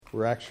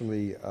We're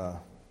actually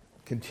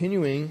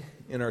continuing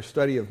in our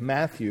study of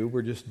Matthew.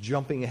 We're just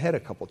jumping ahead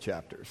a couple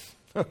chapters.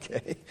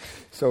 Okay?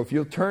 So if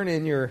you'll turn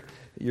in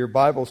your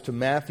Bibles to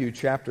Matthew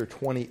chapter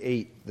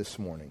 28 this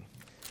morning.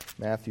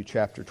 Matthew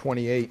chapter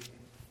 28.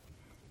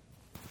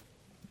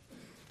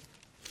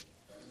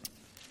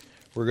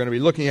 We're going to be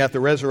looking at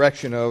the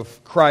resurrection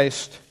of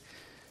Christ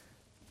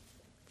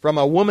from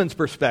a woman's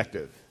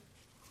perspective.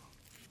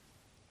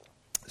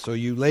 So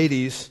you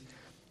ladies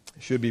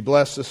should be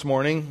blessed this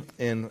morning,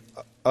 and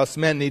us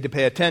men need to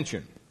pay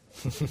attention.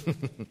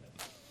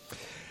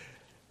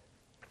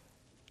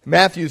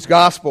 Matthew's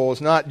gospel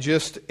is not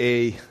just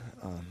a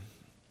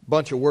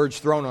bunch of words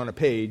thrown on a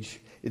page.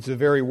 It's the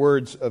very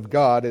words of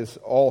God, as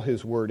all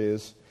His Word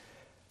is.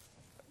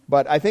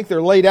 But I think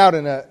they're laid out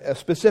in a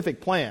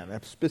specific plan,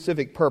 a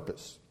specific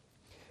purpose.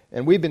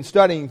 And we've been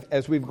studying,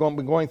 as we've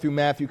been going through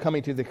Matthew,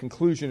 coming to the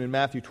conclusion in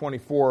Matthew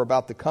 24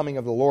 about the coming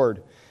of the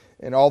Lord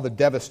and all the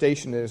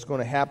devastation that is going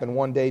to happen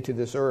one day to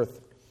this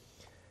earth.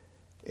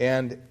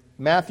 And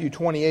Matthew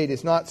 28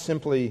 is not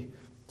simply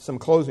some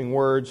closing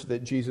words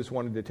that Jesus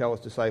wanted to tell His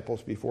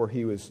disciples before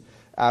He was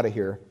out of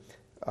here.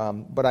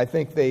 But I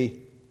think they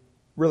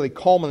really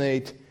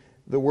culminate,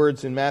 the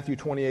words in Matthew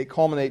 28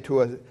 culminate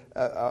to an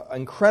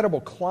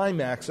incredible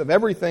climax of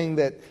everything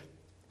that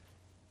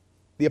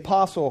the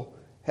apostle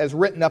has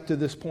written up to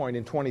this point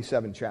in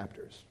 27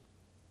 chapters.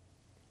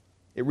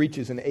 It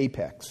reaches an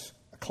apex,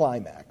 a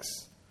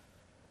climax.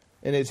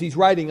 And as he's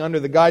writing under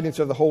the guidance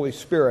of the Holy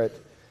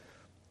Spirit,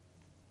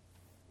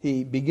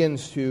 he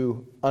begins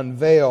to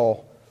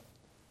unveil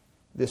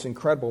this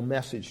incredible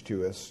message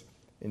to us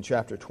in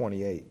chapter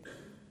 28.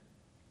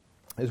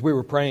 As we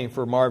were praying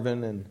for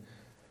Marvin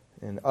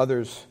and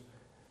others,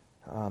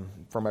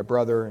 for my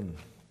brother, and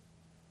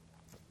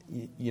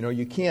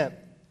you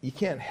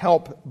can't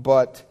help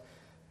but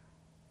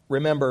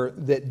remember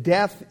that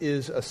death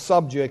is a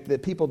subject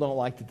that people don't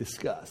like to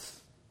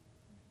discuss.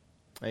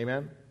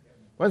 Amen?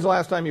 When's the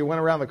last time you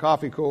went around the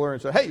coffee cooler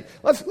and said, "Hey,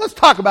 let's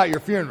talk about your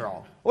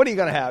funeral. What are you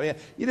going to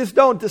have?" You just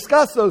don't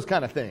discuss those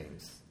kind of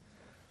things.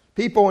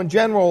 People in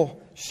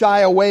general shy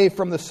away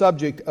from the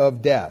subject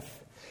of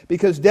death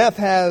because death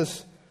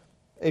has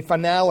a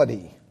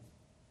finality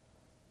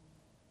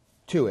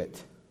to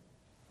it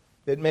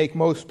that make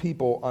most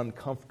people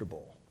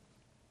uncomfortable.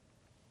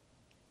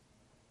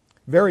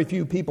 Very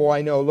few people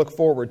I know look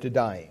forward to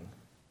dying.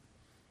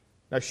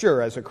 Now,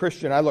 sure, as a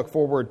Christian, I look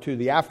forward to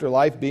the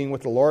afterlife, being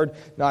with the Lord,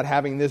 not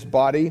having this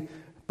body,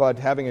 but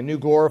having a new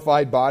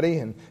glorified body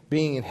and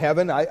being in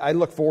heaven. I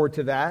look forward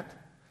to that.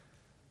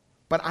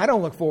 But I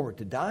don't look forward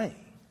to dying.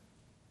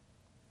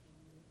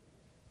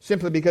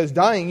 Simply because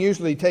dying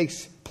usually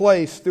takes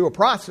place through a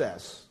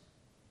process.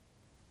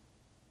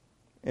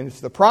 And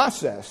it's the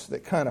process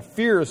that kind of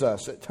fears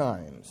us at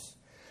times.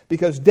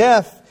 Because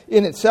death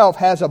in itself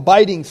has a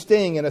biting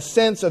sting and a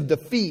sense of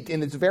defeat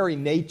in its very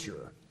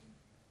nature.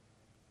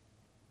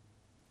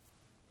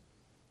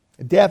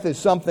 Death is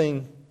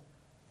something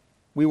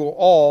we will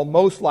all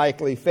most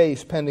likely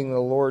face pending the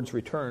Lord's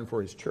return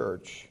for His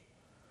church.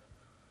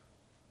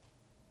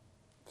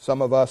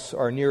 Some of us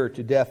are nearer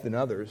to death than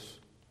others,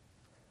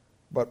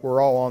 but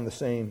we're all on the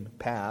same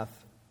path.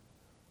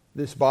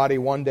 This body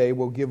one day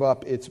will give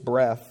up its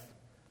breath.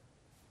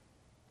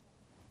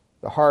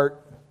 The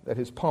heart that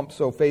has pumped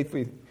so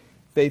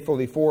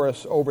faithfully for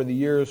us over the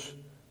years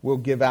will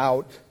give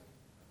out.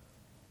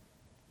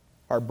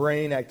 Our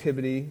brain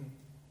activity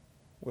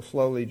will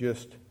slowly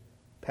just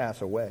pass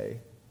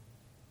away.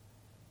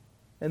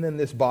 And then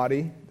this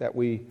body that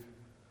we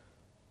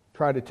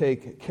try to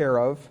take care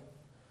of,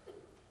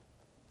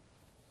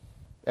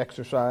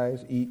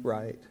 exercise, eat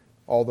right,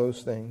 all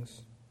those things.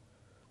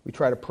 We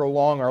try to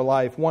prolong our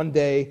life. One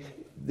day,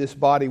 this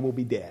body will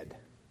be dead.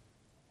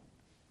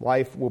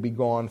 Life will be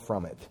gone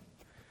from it.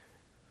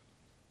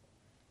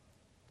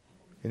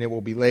 And it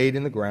will be laid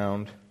in the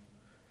ground,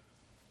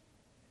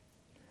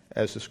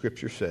 as the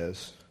Scripture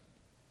says,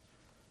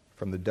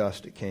 from the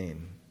dust it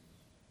came,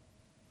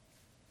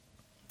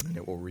 and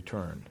it will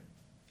return.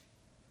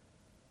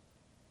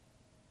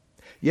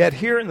 Yet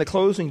here in the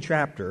closing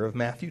chapter of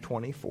Matthew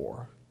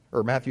 24,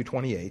 or Matthew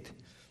 28,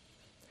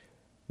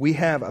 we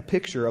have a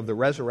picture of the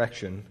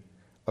resurrection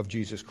of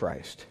Jesus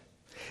Christ.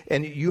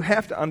 And you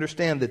have to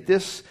understand that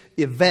this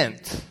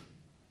event,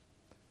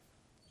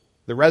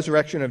 the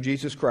resurrection of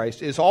Jesus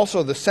Christ, is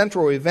also the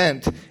central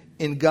event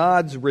in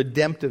God's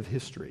redemptive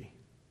history.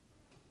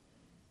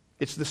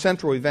 It's the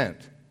central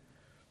event.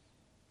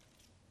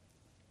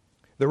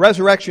 The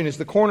resurrection is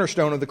the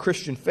cornerstone of the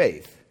Christian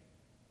faith.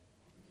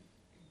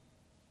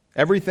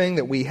 Everything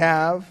that we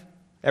have,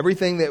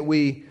 everything that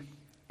we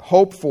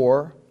hope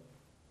for,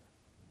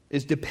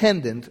 is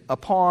dependent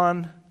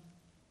upon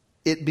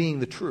it being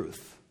the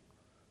truth.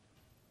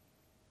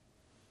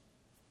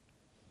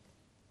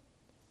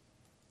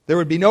 There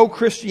would be no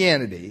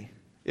Christianity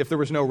if there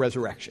was no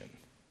resurrection.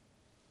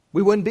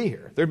 We wouldn't be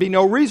here. There'd be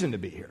no reason to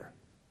be here.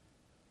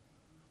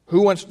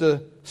 Who wants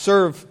to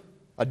serve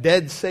a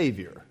dead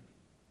Savior?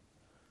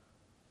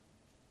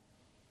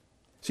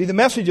 See, the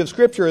message of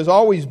Scripture has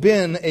always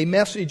been a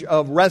message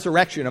of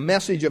resurrection, a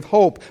message of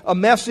hope, a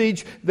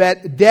message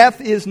that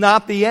death is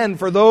not the end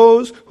for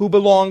those who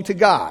belong to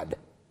God.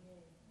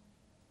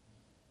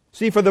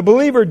 See, for the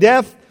believer,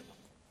 death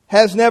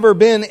has never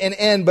been an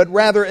end, but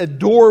rather a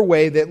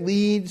doorway that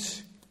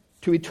leads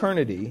to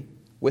eternity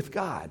with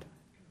God.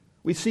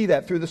 We see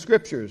that through the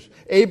Scriptures.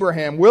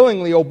 Abraham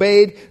willingly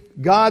obeyed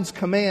God's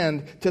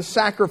command to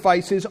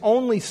sacrifice his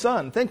only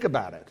son. Think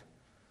about it.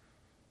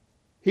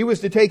 He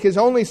was to take his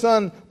only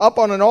son up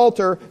on an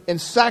altar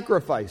and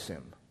sacrifice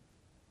him.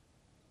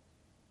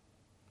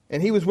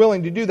 And he was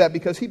willing to do that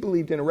because he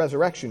believed in a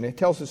resurrection. It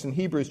tells us in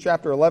Hebrews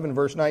chapter 11,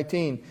 verse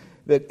 19,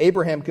 that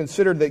Abraham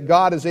considered that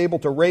God is able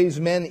to raise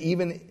men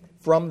even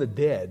from the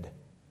dead.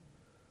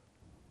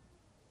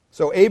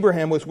 So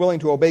Abraham was willing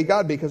to obey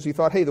God because he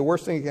thought, hey, the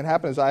worst thing that can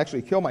happen is I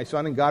actually kill my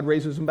son and God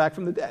raises him back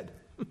from the dead.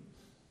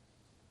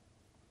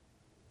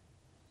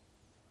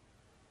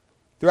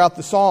 Throughout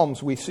the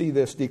Psalms, we see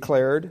this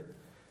declared.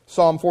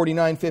 Psalm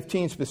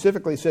 49:15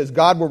 specifically says,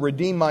 God will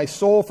redeem my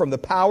soul from the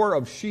power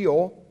of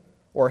Sheol,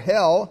 or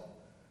hell,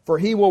 for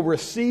he will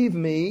receive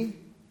me.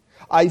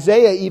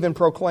 Isaiah even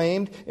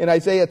proclaimed in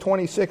Isaiah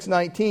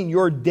 26:19,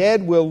 your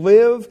dead will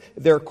live,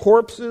 their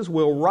corpses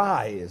will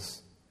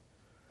rise.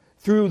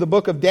 Through the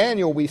book of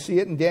Daniel, we see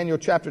it in Daniel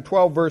chapter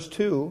 12, verse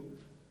 2.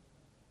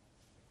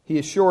 He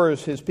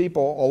assures his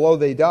people, although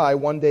they die,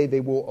 one day they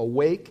will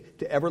awake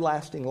to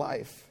everlasting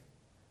life.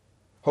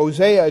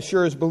 Hosea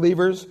assures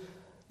believers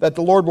that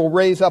the Lord will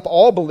raise up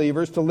all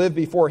believers to live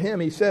before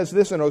him. He says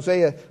this in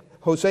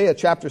Hosea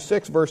chapter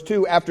 6, verse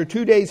 2, after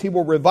 2 days he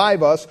will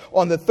revive us.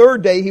 On the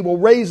third day he will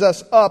raise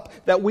us up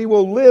that we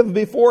will live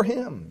before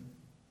him.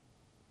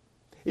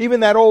 Even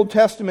that Old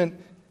Testament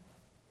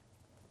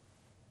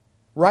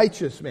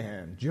righteous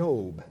man,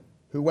 Job,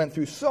 who went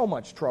through so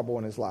much trouble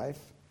in his life,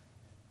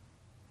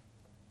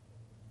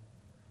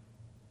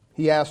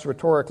 he asked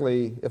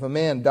rhetorically, if a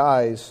man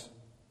dies,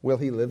 will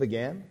he live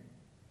again?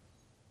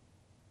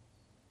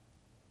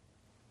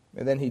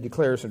 And then he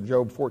declares in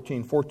Job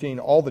 14:14,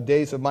 all the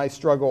days of my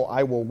struggle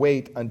I will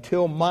wait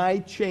until my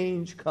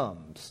change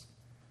comes.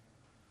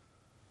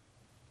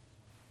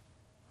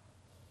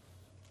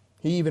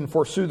 He even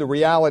foresaw the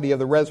reality of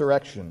the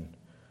resurrection,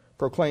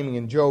 proclaiming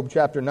in Job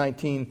chapter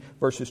 19,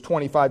 verses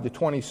 25 to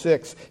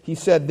 26, he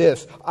said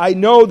this, I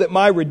know that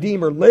my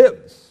Redeemer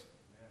lives,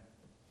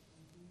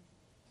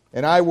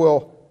 and at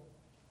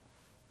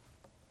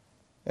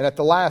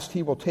the last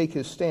he will take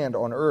his stand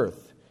on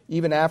earth.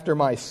 Even after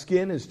my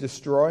skin is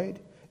destroyed,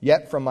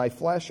 yet from my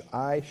flesh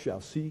I shall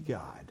see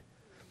God.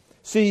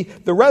 See,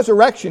 the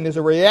resurrection is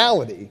a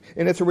reality,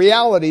 and it's a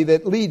reality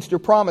that leads to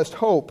promised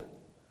hope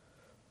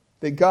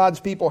that God's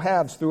people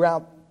have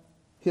throughout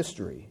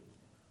history.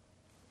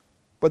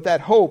 But that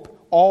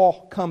hope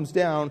all comes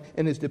down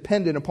and is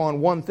dependent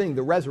upon one thing,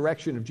 the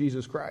resurrection of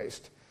Jesus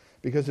Christ.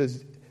 Because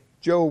as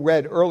Joe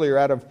read earlier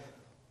out of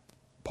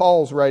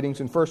Paul's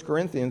writings in 1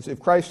 Corinthians, if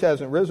Christ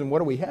hasn't risen, what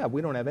do we have?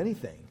 We don't have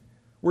anything.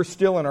 We're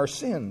still in our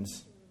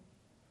sins.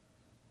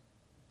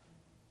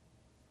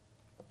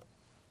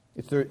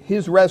 It's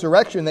his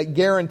resurrection that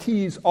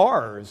guarantees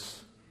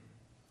ours.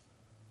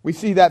 We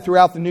see that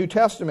throughout the New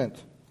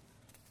Testament.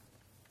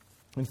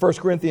 In 1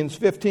 Corinthians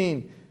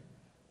 15,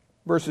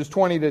 verses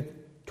 20 to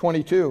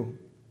 22.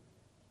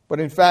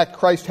 But in fact,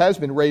 Christ has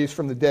been raised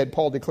from the dead,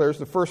 Paul declares,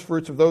 the first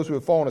fruits of those who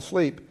have fallen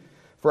asleep.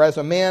 For as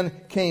a man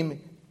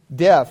came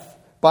death,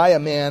 by a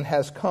man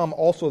has come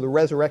also the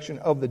resurrection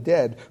of the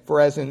dead. For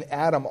as in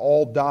Adam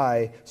all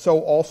die, so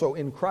also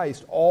in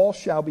Christ all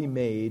shall be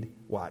made,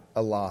 what?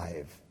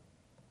 Alive.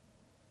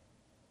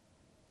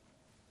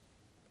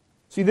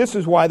 See, this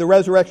is why the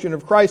resurrection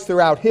of Christ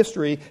throughout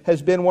history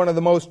has been one of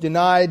the most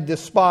denied,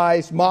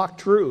 despised, mocked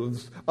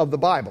truths of the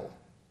Bible.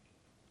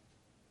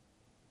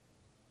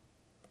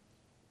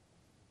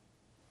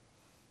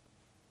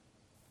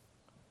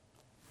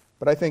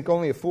 But I think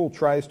only a fool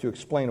tries to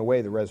explain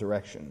away the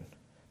resurrection,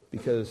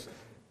 because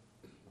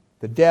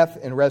the death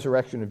and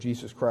resurrection of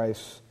Jesus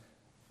Christ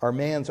are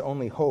man's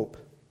only hope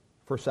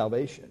for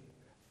salvation.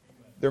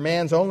 They're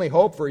man's only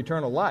hope for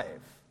eternal life.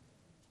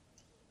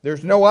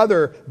 There's no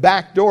other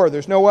back door.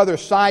 There's no other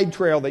side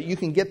trail that you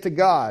can get to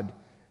God.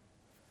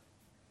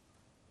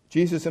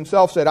 Jesus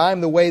himself said, I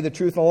am the way, the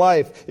truth, and the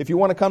life. If you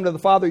want to come to the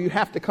Father, you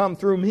have to come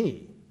through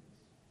me.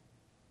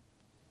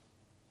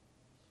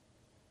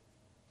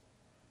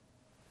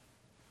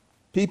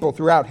 People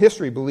throughout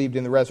history believed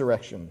in the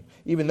resurrection,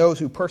 even those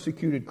who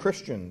persecuted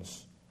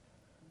Christians.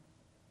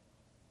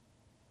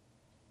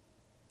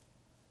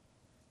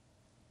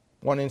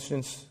 One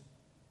instance,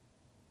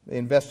 they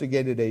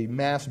investigated a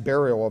mass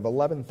burial of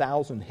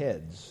 11,000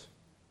 heads,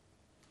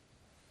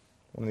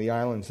 one of the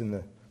islands in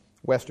the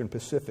western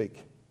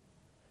Pacific.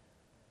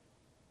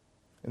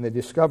 And they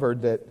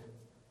discovered that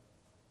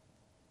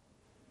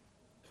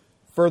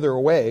further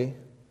away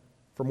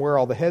from where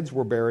all the heads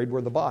were buried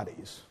were the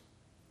bodies.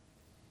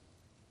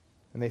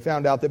 And they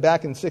found out that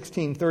back in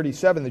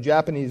 1637, the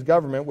Japanese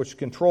government, which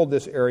controlled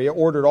this area,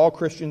 ordered all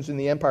Christians in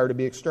the empire to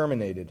be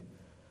exterminated.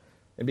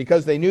 And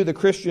because they knew the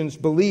Christians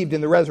believed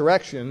in the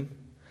resurrection,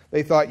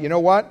 They thought, you know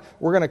what?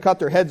 We're going to cut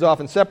their heads off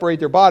and separate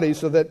their bodies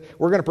so that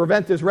we're going to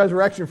prevent this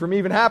resurrection from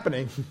even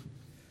happening.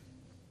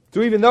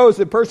 So even those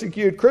that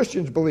persecuted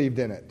Christians believed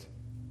in it.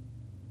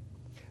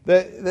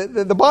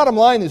 The bottom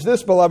line is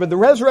this, beloved. The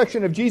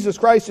resurrection of Jesus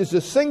Christ is the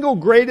single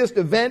greatest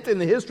event in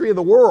the history of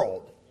the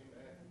world.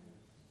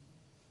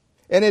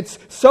 And it's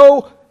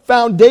so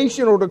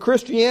foundational to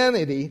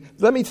Christianity,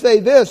 let me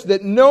say this,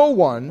 that no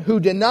one who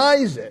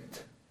denies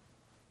it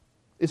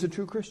is a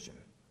true Christian.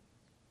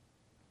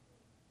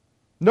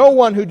 No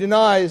one who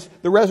denies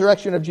the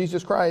resurrection of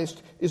Jesus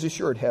Christ is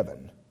assured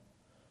heaven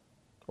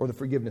or the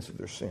forgiveness of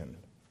their sin.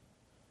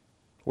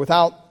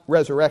 Without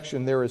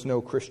resurrection, there is no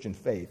Christian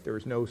faith. There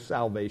is no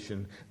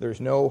salvation.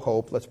 There's no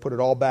hope. Let's put it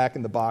all back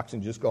in the box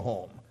and just go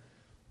home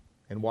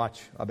and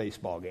watch a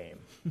baseball game.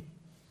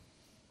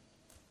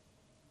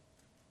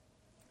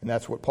 And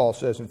that's what Paul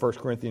says in 1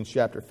 Corinthians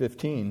chapter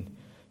 15.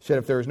 He said,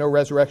 if there is no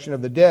resurrection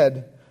of the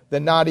dead,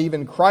 then not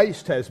even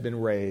Christ has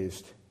been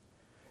raised.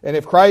 And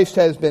if Christ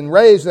has been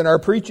raised, then our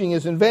preaching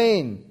is in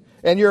vain,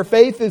 and your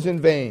faith is in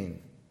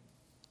vain.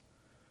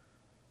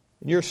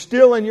 And you're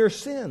still in your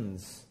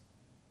sins.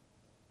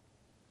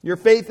 Your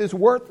faith is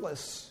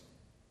worthless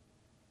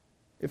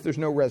if there's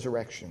no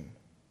resurrection.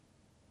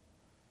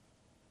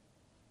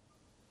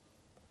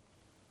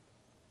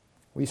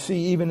 We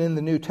see even in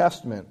the New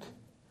Testament,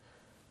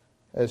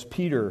 as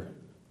Peter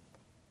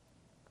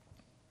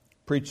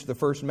preached the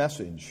first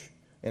message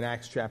in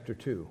Acts chapter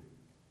 2.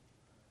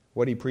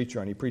 What did he preach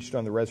on? He preached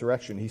on the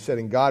resurrection. He said,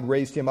 and God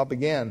raised him up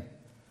again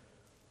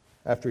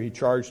after he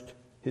charged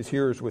his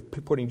hearers with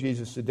putting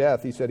Jesus to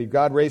death. He said,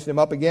 God raised him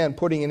up again,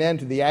 putting an end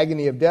to the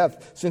agony of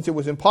death, since it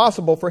was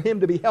impossible for him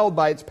to be held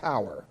by its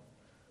power.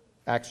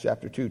 Acts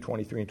chapter 2,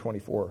 23 and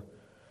 24.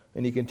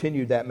 And he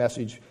continued that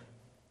message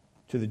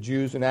to the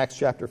Jews in Acts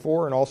chapter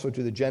 4 and also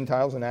to the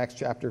Gentiles in Acts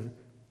chapter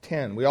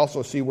 10. We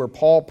also see where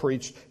Paul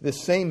preached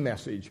this same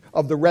message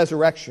of the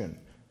resurrection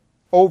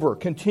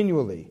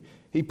continually.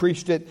 He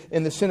preached it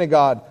in the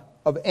synagogue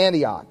of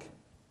Antioch.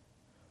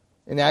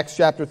 In Acts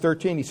chapter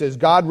 13, he says,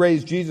 God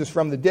raised Jesus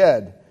from the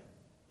dead.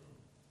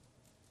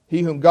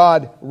 He whom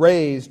God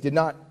raised did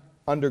not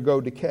undergo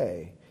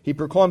decay. He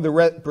proclaimed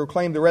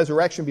the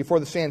resurrection before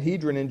the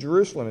Sanhedrin in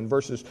Jerusalem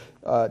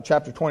in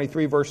chapter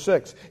 23, verse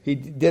 6. He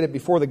did it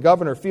before the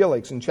governor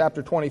Felix in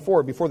chapter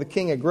 24, before the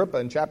king Agrippa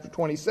in chapter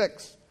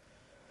 26.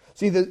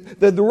 See,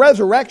 the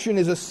resurrection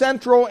is a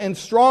central and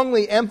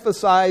strongly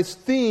emphasized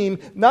theme,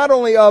 not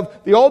only of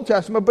the Old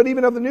Testament, but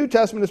even of the New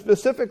Testament,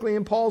 specifically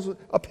in Paul's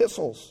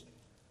epistles.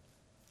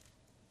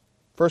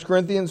 1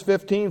 Corinthians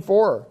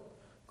 15:4,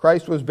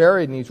 Christ was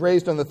buried and he's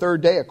raised on the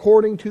third day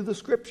according to the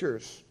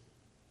Scriptures.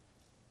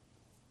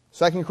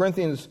 2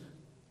 Corinthians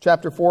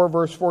chapter 4,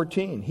 verse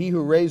 14, he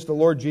who raised the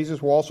Lord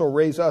Jesus will also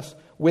raise us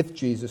with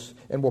Jesus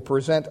and will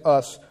present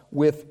us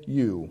with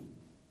you.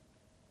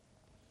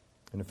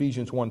 In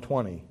Ephesians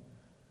 1:20,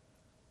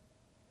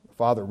 the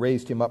Father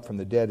raised him up from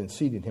the dead and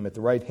seated him at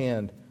the right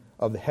hand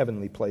of the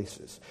heavenly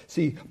places.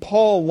 See,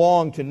 Paul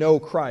longed to know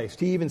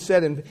Christ. He even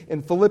said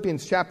in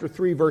Philippians chapter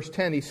 3, verse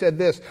 10, he said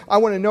this, I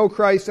want to know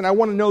Christ and I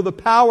want to know the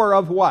power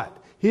of what?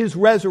 His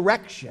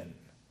resurrection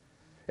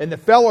and the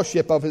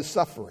fellowship of his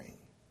suffering.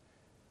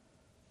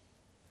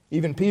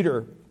 Even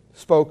Peter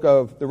spoke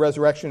of the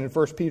resurrection in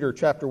 1 Peter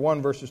chapter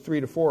 1, verses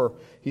 3 to 4.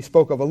 He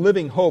spoke of a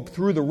living hope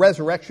through the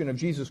resurrection of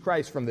Jesus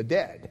Christ from the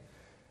dead.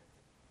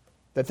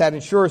 That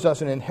ensures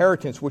us an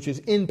inheritance which is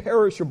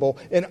imperishable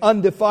and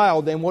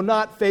undefiled and will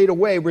not fade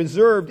away,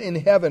 reserved in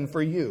heaven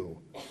for you.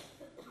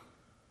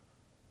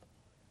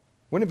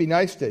 Wouldn't it be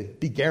nice to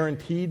be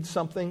guaranteed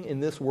something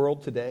in this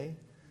world today?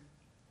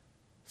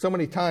 So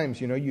many times,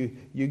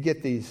 you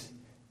get these,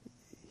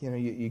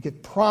 you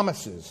get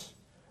promises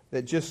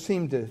that just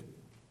seem to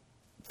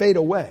fade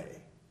away.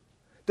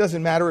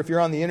 Doesn't matter if you're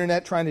on the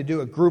internet trying to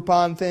do a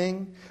Groupon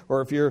thing,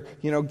 or if you're,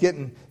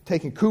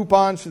 taking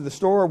coupons to the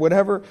store or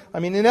whatever. I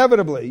mean,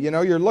 inevitably,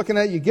 you're looking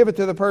at it, you give it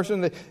to the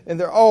person, and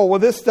they're,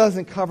 this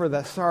doesn't cover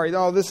that. Sorry,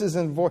 this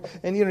isn't.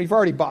 And you've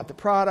already bought the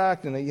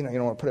product, and you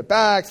don't want to put it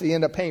back, so you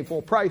end up paying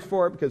full price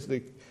for it because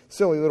the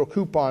silly little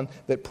coupon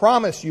that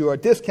promised you a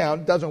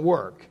discount doesn't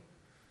work.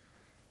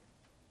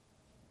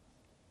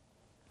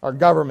 Our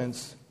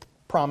government's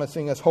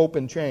promising us hope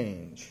and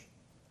change.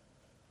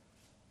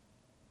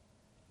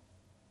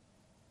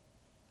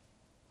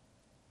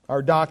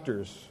 Our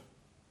doctors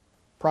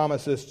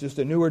promise us just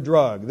a newer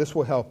drug. This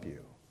will help you.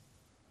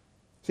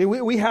 See,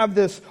 we have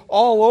this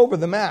all over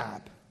the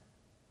map,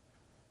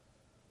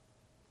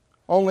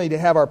 only to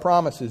have our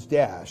promises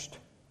dashed.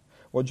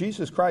 Well,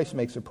 Jesus Christ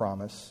makes a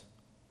promise,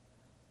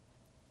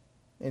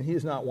 and he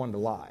is not one to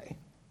lie.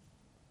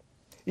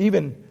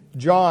 Even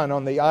John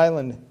on the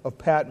island of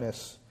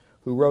Patmos,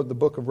 who wrote the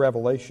book of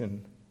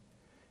Revelation,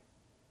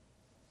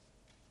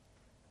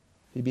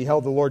 he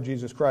beheld the Lord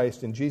Jesus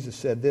Christ, and Jesus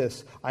said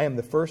this, I am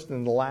the first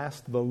and the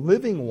last, the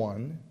living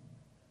one,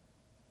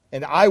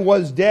 and I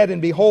was dead, and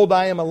behold,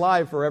 I am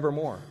alive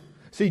forevermore.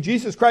 See,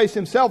 Jesus Christ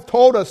himself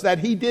told us that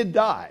he did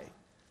die.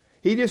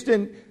 He just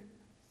didn't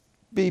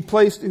he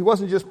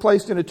wasn't just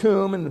placed in a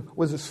tomb and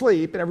was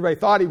asleep and everybody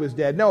thought he was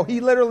dead. No, he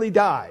literally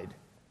died.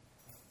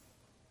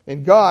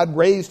 And God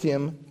raised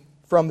him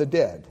from the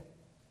dead.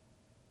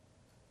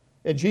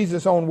 And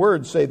Jesus' own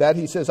words say that.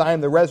 He says, I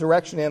am the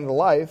resurrection and the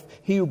life.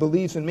 He who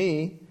believes in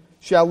me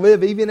shall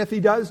live even if he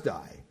does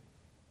die.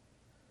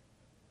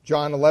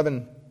 John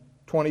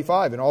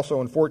 11:25, and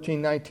also in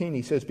 14:19,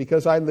 he says,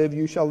 because I live,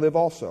 you shall live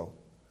also.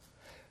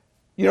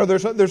 You know,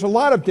 there's a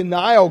lot of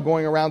denial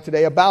going around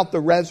today about the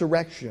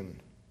resurrection.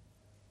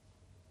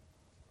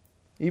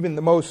 Even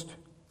the most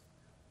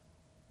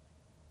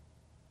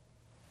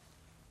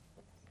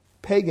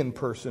pagan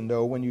person,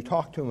 though, when you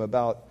talk to him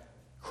about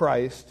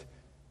Christ,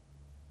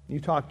 you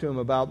talk to him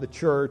about the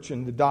church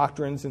and the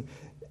doctrines, and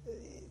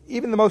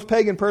even the most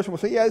pagan person will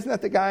say, yeah, isn't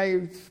that the guy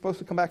who's supposed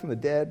to come back from the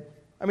dead?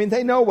 I mean,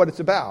 they know what it's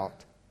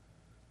about.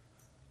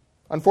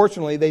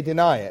 Unfortunately, they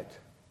deny it.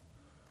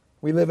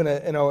 We live in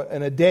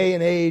a day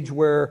and age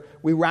where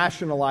we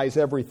rationalize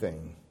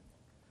everything.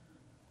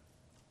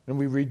 And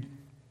we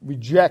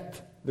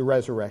reject the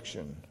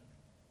resurrection.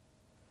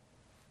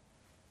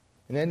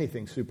 And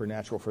anything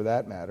supernatural for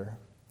that matter.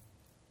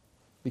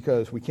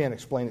 Because we can't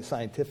explain it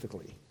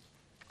scientifically.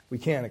 We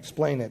can't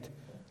explain it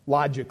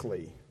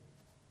logically.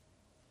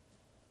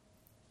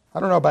 I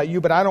don't know about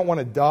you, but I don't want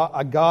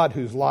a God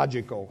who's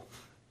logical.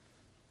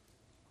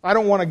 I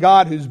don't want a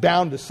God who's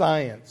bound to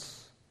science.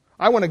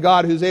 I want a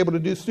God who's able to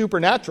do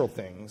supernatural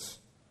things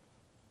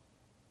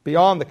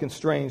beyond the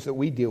constraints that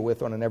we deal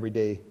with on an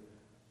everyday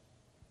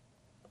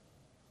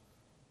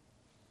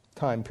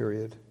time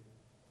period.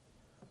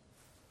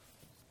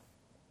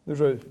 There's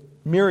a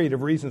myriad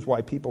of reasons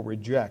why people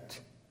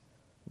reject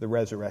the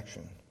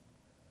resurrection.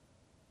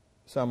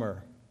 Some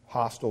are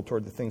hostile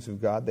toward the things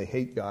of God. They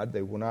hate God.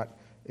 They will not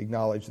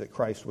acknowledge that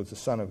Christ was the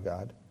Son of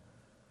God.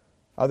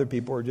 Other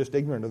people are just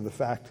ignorant of the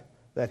fact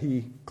that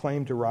he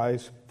claimed to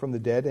rise from the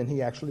dead, and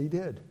he actually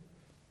did.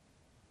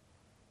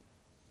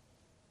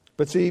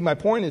 But see, my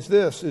point is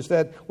this, is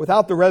that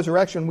without the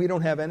resurrection, we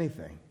don't have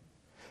anything.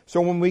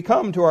 So when we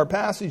come to our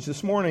passage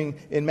this morning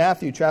in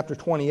Matthew chapter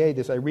 28,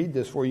 as I read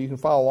this for you, you can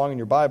follow along in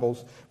your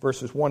Bibles,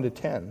 verses 1 to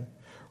 10,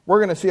 we're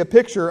going to see a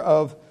picture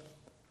of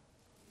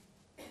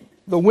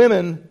the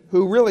women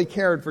who really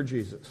cared for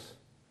Jesus,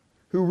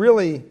 who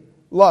really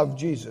loved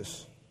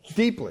Jesus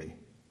deeply.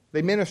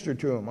 They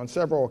ministered to him on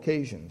several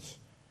occasions.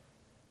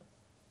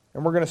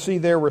 And we're going to see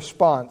their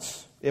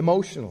response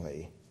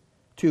emotionally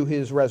to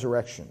his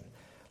resurrection.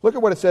 Look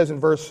at what it says in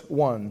verse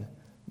 1,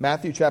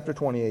 Matthew chapter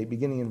 28,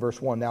 beginning in verse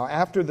 1. Now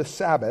after the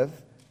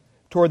Sabbath,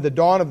 toward the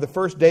dawn of the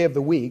first day of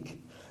the week,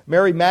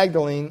 Mary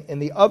Magdalene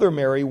and the other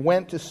Mary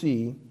went to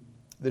see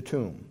the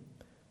tomb.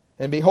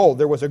 And behold,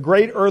 there was a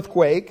great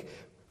earthquake,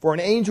 for an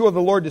angel of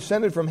the Lord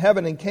descended from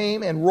heaven and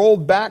came and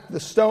rolled back the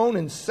stone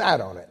and sat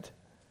on it.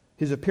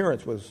 His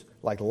appearance was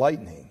like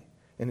lightning,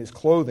 and his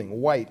clothing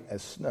white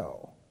as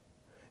snow.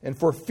 And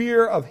for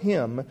fear of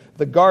him,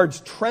 the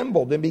guards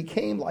trembled and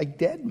became like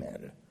dead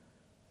men.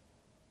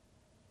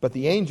 But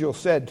the angel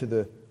said to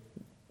the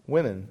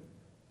women,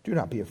 do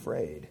not be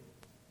afraid,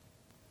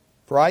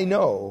 for I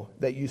know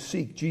that you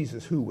seek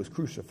Jesus who was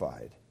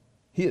crucified.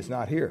 He is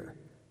not here,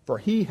 for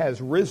he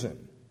has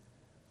risen.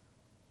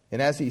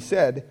 And as he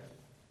said,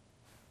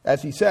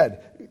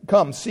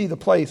 come see the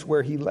place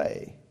where he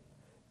lay.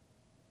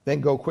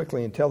 Then go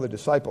quickly and tell the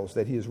disciples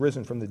that he is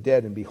risen from the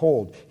dead, and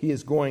behold, he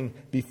is going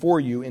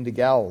before you into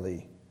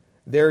Galilee.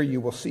 There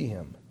you will see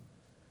him.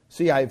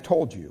 See, I have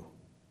told you.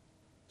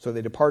 So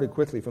they departed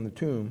quickly from the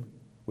tomb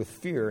with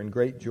fear and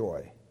great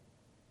joy,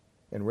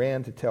 and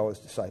ran to tell his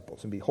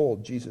disciples. And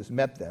behold, Jesus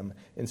met them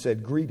and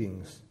said,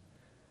 greetings.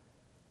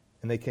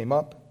 And they came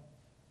up,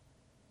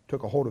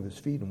 took a hold of his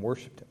feet, and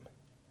worshipped him.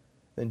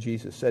 Then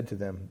Jesus said to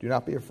them, do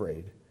not be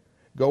afraid.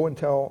 Go and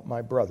tell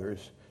my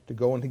brothers to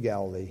go into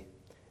Galilee,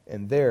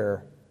 and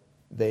there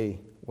they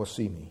will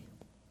see me.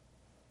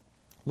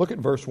 Look at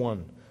verse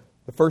 1.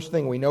 The first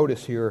thing we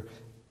notice here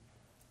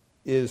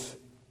is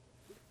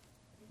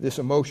this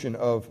emotion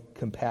of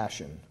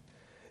compassion.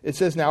 It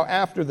says, now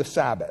after the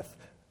Sabbath.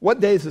 What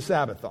day is the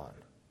Sabbath on?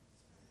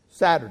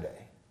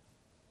 Saturday.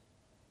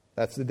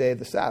 That's the day of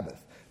the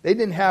Sabbath. They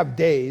didn't have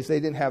days. They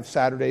didn't have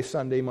Saturday,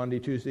 Sunday, Monday,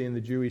 Tuesday in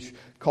the Jewish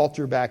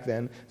culture back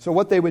then. So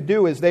what they would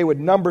do is they would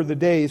number the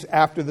days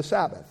after the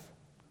Sabbath.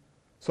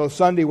 So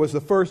Sunday was the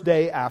first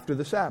day after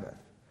the Sabbath.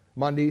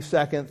 Monday,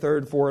 second,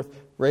 third, fourth,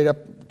 right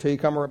up till you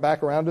come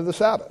back around to the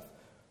Sabbath.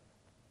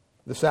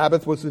 The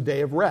Sabbath was the day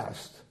of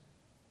rest.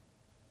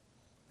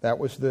 That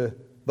was the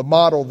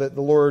model that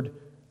the Lord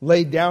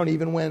laid down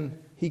even when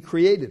he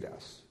created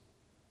us.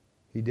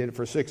 He did it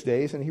for 6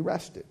 days and he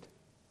rested.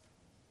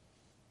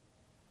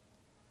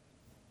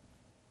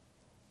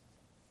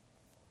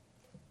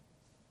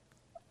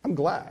 I'm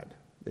glad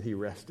that he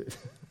rested.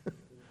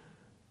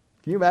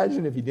 Can you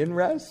imagine if he didn't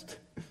rest?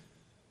 Can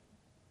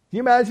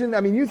you imagine?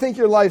 I mean, you think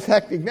your life's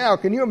hectic now.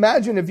 Can you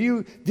imagine if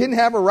you didn't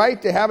have a right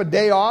to have a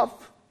day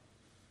off?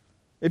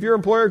 If your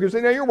employer could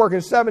say, no, you're working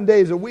 7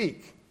 days a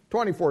week,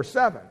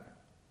 24/7.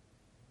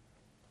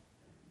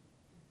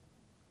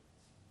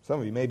 Some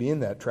of you may be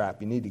in that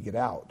trap. You need to get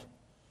out.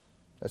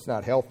 That's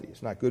not healthy.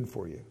 It's not good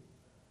for you.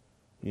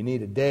 You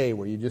need a day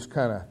where you just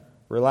kind of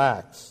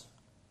relax.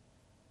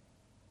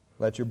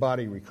 Let your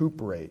body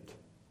recuperate.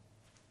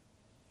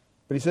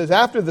 But he says,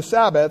 after the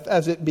Sabbath,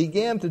 as it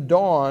began to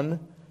dawn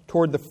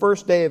toward the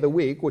first day of the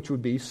week, which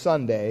would be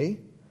Sunday,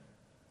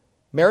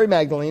 Mary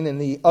Magdalene and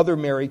the other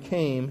Mary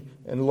came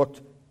and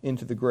looked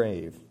into the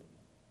grave.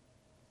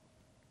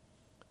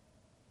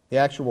 The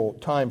actual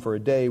time for a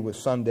day was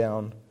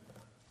sundown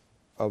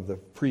of the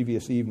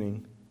previous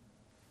evening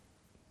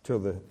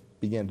till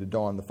it began to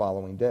dawn the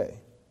following day.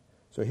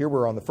 So here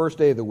we're on the first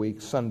day of the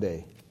week,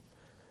 Sunday.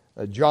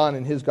 John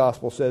in his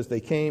gospel says they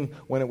came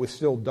when it was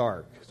still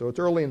dark. So it's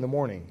early in the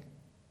morning.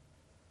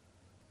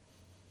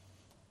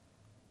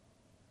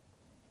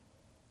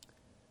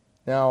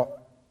 Now,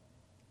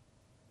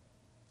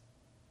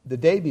 the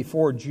day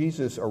before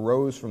Jesus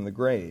arose from the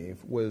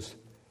grave was,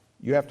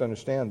 you have to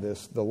understand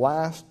this, the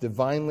last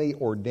divinely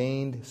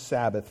ordained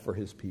Sabbath for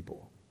his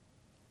people.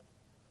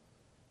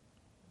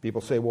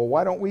 People say, well,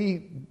 why don't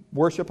we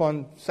worship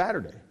on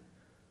Saturday?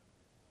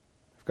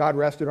 If God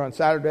rested on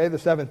Saturday, the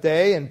seventh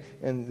day,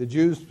 and the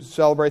Jews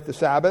celebrate the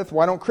Sabbath,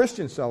 why don't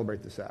Christians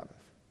celebrate the Sabbath?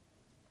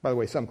 By the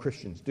way, some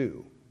Christians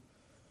do.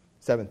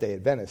 Seventh-day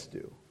Adventists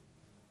do.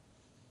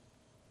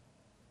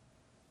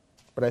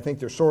 But I think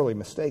they're sorely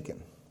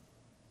mistaken.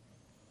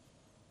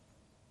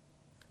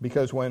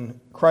 Because when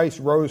Christ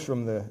rose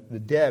from the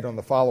dead on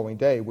the following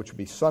day, which would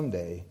be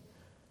Sunday,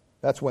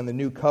 that's when the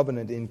new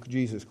covenant in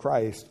Jesus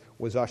Christ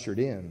was ushered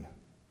in.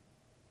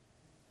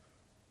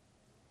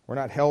 We're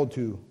not held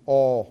to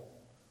all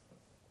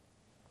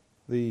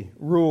the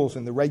rules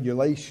and the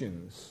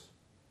regulations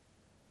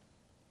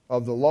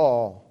of the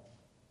law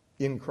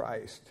in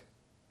Christ.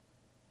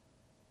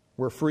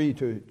 We're free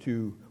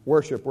to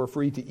worship. We're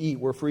free to eat.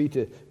 We're free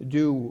to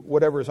do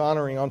whatever is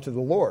honoring unto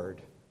the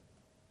Lord.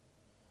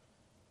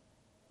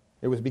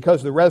 It was because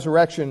of the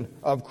resurrection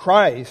of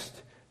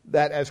Christ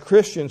that as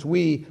Christians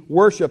we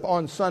worship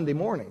on Sunday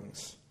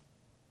mornings.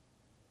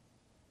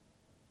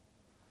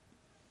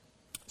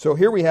 So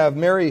here we have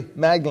Mary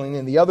Magdalene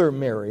and the other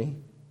Mary.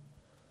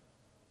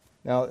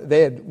 Now, they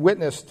had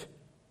witnessed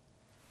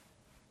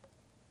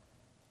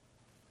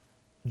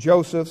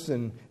Joseph's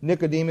and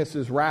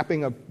Nicodemus's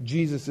wrapping of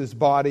Jesus'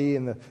 body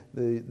and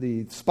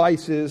the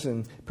spices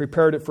and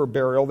prepared it for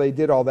burial. They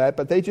did all that,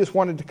 but they just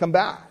wanted to come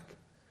back.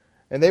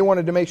 And they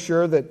wanted to make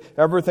sure that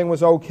everything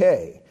was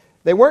okay.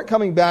 They weren't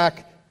coming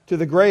back to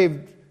the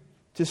grave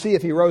to see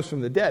if he rose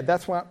from the dead.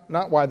 That's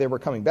not why they were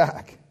coming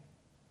back.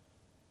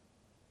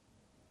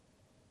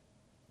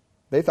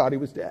 They thought he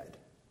was dead.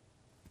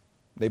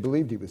 They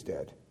believed he was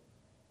dead.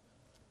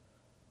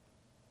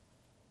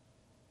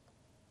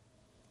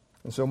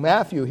 And so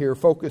Matthew here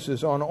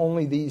focuses on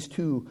only these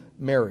two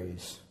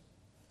Marys.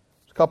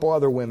 There's a couple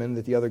other women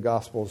that the other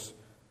Gospels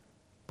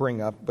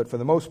bring up, but for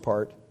the most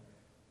part,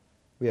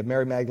 we have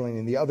Mary Magdalene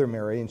and the other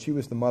Mary, and she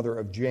was the mother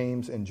of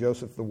James and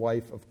Joseph, the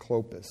wife of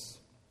Clopas.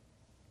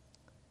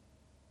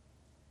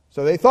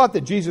 So they thought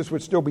that Jesus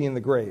would still be in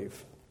the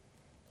grave.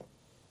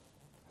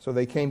 So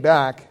they came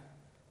back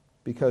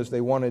because they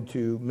wanted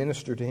to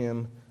minister to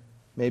him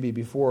maybe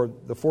before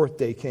the fourth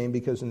day came,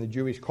 because in the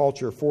Jewish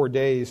culture, 4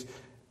 days,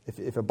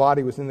 if a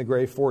body was in the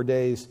grave 4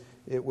 days,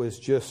 it was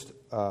just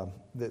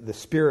the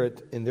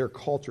spirit in their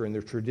culture, in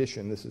their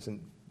tradition. This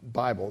isn't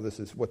Bible. This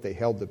is what they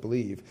held to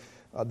believe.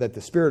 That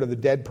the spirit of the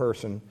dead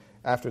person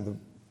after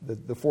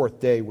the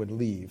fourth day would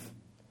leave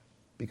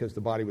because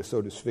the body was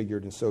so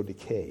disfigured and so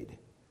decayed.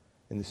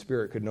 And the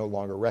spirit could no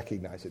longer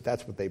recognize it.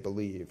 That's what they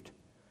believed.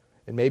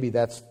 And maybe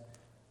that's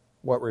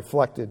what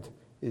reflected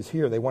is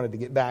here. They wanted to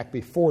get back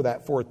before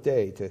that fourth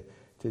day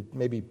to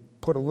maybe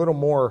put a little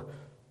more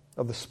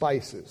of the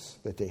spices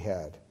that they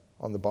had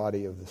on the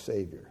body of the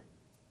Savior.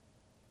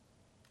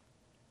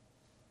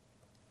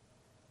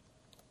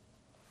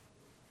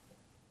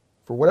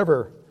 For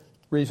whatever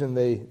reason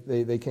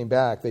they came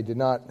back, they did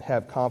not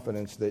have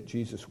confidence that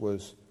Jesus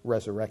was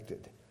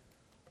resurrected.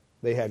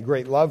 They had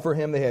great love for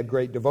him. They had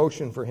great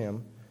devotion for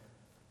him.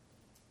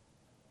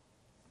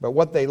 But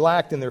what they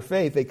lacked in their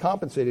faith, they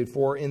compensated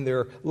for in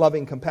their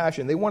loving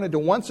compassion. They wanted to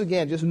once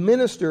again just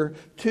minister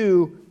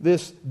to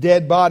this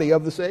dead body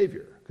of the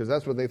Savior, because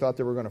that's what they thought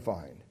they were going to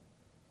find.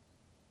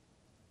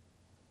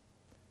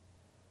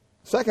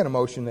 Second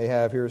emotion they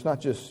have here is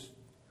not just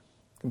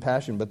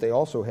compassion, but they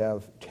also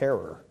have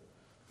terror.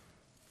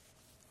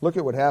 Look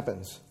at what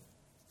happens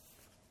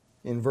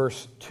in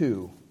verse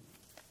 2.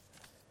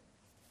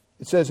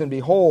 It says, "And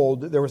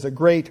behold, there was a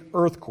great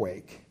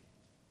earthquake."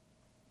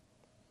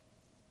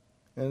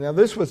 And now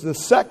this was the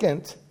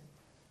second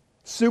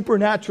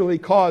supernaturally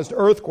caused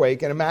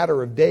earthquake in a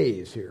matter of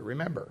days here,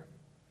 remember.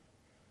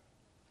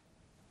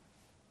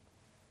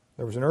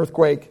 There was an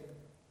earthquake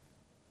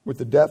with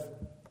the death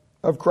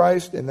of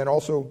Christ and then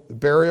also the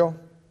burial.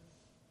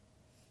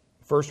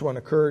 The first one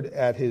occurred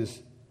at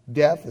his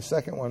death. The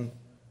second one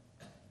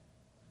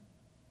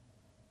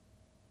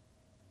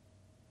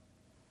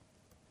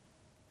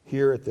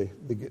here at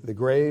the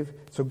grave.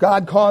 So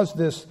God caused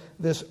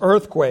this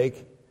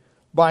earthquake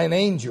by an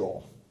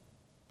angel.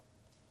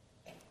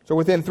 So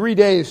within 3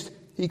 days,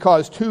 he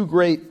caused 2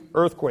 great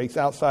earthquakes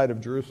outside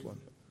of Jerusalem.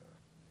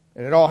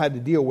 And it all had to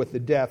deal with the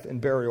death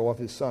and burial of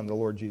his Son, the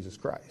Lord Jesus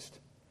Christ.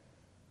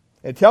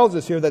 It tells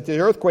us here that the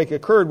earthquake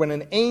occurred when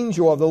an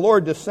angel of the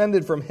Lord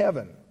descended from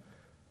heaven.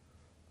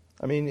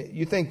 I mean,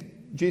 you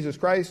think Jesus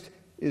Christ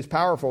is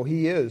powerful.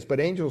 He is. But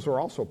angels are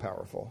also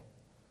powerful.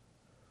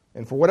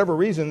 And for whatever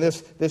reason,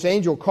 this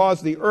angel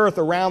caused the earth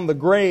around the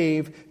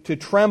grave to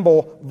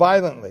tremble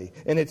violently.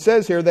 And it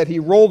says here that he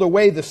rolled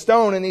away the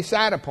stone and he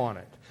sat upon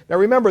it. Now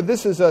remember,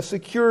 this is a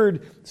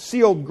secured,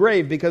 sealed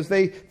grave because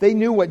they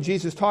knew what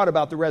Jesus taught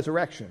about the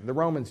resurrection. The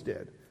Romans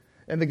did.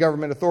 And the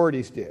government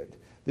authorities did.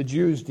 The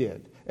Jews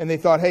did. And they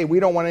thought, hey,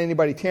 we don't want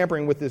anybody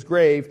tampering with this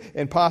grave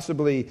and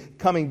possibly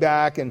coming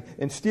back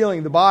and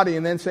stealing the body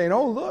and then saying,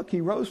 oh, look,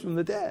 he rose from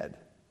the dead.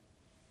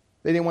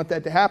 They didn't want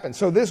that to happen.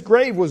 So this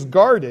grave was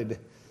guarded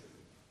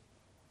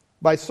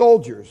by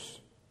soldiers.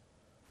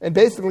 And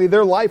basically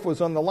their life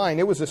was on the line.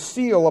 It was a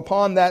seal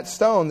upon that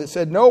stone that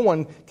said no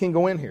one can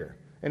go in here.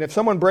 And if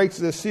someone breaks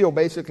this seal,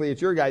 basically it's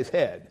your guy's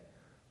head.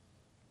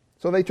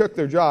 So they took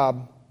their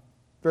job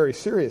very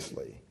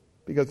seriously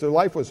because their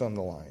life was on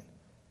the line.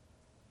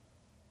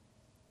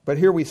 But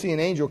here we see an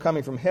angel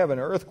coming from heaven,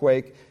 an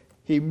earthquake.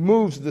 He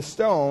moves the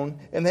stone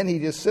and then he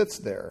just sits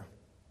there.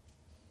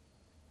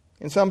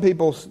 And some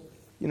people,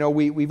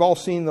 we've all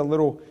seen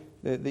the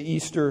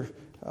Easter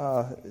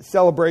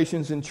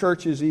celebrations in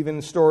churches,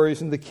 even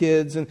stories, and the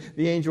kids, and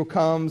the angel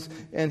comes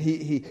and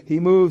he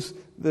moves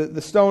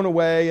the stone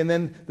away, and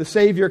then the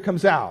Savior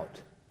comes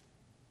out.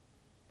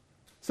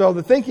 So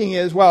the thinking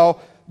is,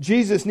 well,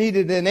 Jesus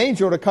needed an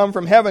angel to come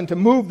from heaven to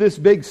move this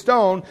big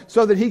stone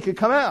so that he could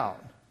come out.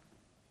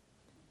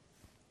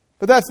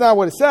 But that's not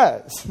what it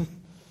says.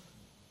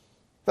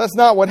 That's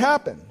not what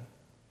happened.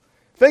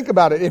 Think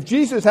about it. If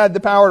Jesus had the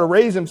power to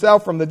raise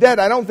himself from the dead,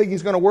 I don't think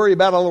he's going to worry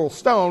about a little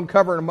stone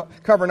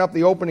covering up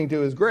the opening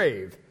to his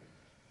grave.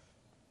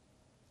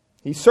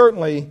 He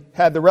certainly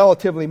had the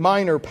relatively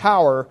minor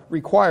power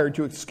required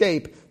to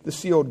escape the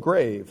sealed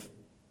grave.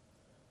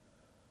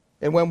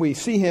 And when we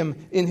see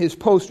him in his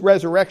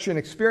post-resurrection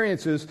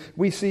experiences,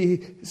 we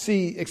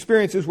see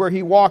experiences where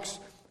he walks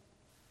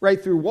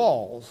right through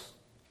walls.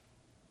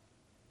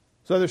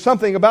 So there's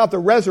something about the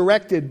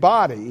resurrected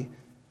body,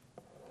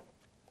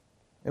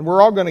 and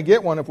we're all going to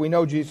get one if we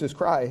know Jesus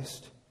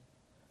Christ,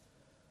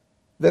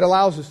 that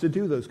allows us to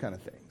do those kind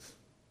of things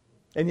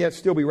and yet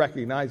still be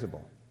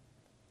recognizable.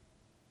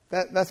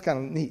 That's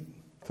kind of neat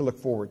to look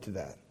forward to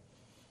that.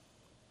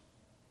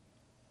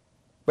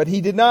 But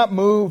he did not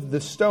move the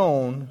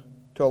stone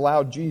to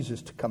allow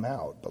Jesus to come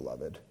out,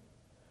 beloved.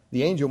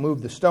 The angel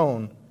moved the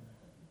stone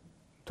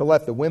to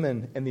let the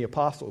women and the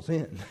apostles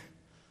in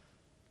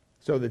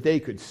so that they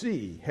could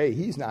see, hey,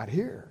 he's not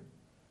here.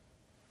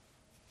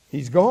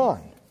 He's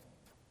gone.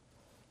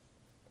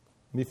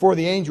 Before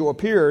the angel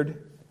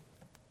appeared,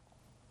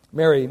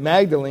 Mary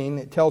Magdalene,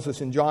 it tells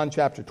us in John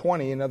chapter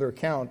 20, another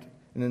account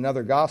in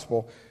another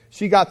gospel,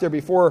 she got there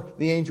before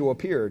the angel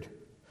appeared.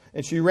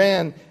 And she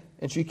ran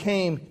and she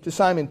came to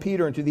Simon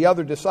Peter and to the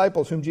other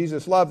disciples whom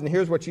Jesus loved. And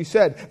here's what she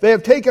said: they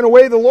have taken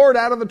away the Lord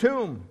out of the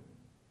tomb,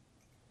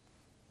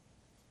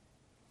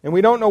 and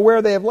we don't know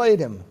where they have laid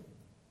him.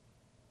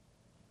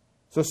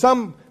 So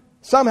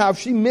somehow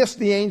she missed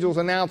the angel's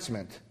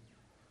announcement.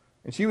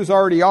 And she was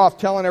already off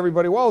telling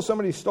everybody, well,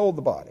 somebody stole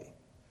the body.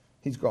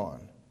 He's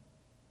gone.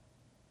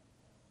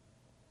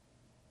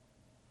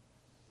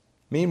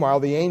 Meanwhile,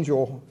 the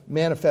angel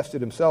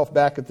manifested himself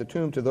back at the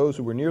tomb to those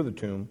who were near the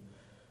tomb.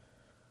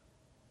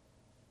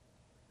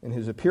 And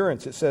his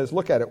appearance, it says,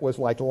 look at it, was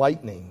like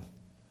lightning.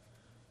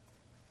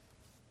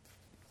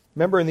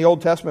 Remember in the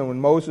Old Testament when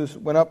Moses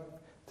went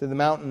up to the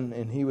mountain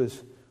and he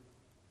was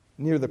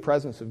near the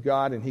presence of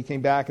God, and he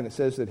came back and it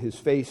says that his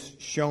face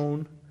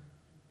shone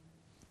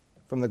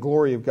from the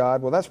glory of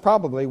God? Well, that's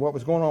probably what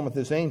was going on with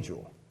this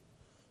angel.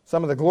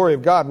 Some of the glory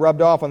of God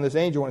rubbed off on this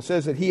angel, and it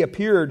says that he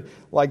appeared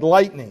like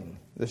lightning,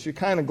 the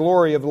Shekinah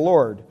glory of the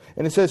Lord.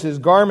 And it says his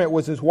garment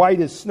was as white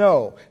as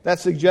snow. That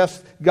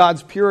suggests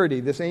God's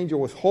purity. This angel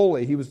was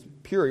holy. He was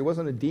pure. He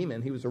wasn't a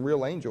demon. He was a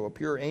real angel, a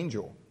pure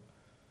angel.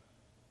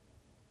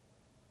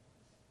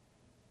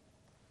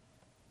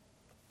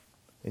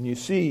 And you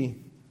see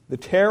the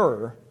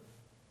terror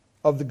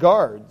of the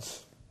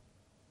guards.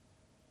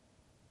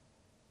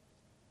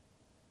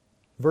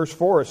 Verse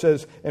 4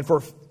 says, and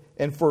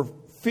for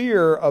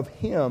fear of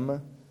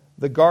him,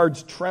 the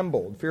guards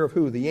trembled. Fear of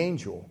who? The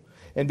angel.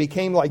 And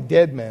became like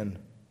dead men.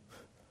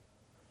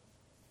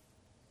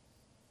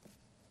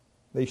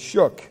 They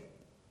shook.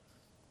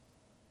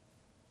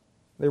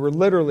 They were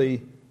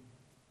literally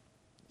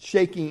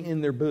shaking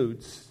in their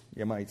boots,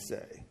 you might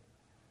say.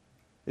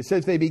 It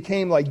says they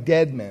became like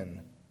dead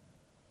men.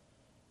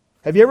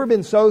 Have you ever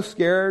been so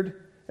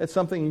scared at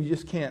something you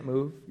just can't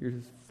move? You're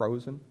just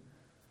frozen.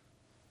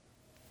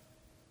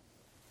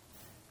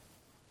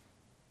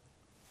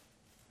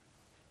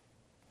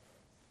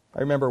 I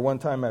remember one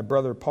time my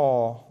brother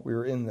Paul, we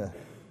were in the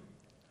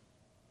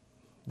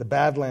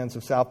Badlands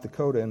of South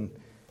Dakota, and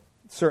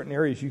certain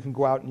areas you can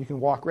go out and you can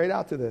walk right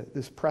out to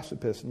this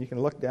precipice and you can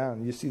look down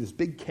and you see this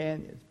big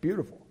canyon. It's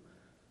beautiful.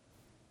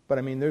 But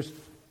I mean, there's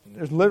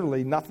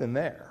literally nothing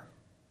there.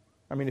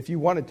 I mean, if you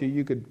wanted to,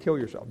 you could kill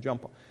yourself,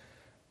 jump.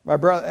 My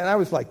brother, and I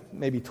was like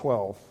maybe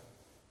 12,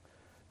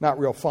 not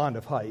real fond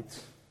of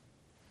heights.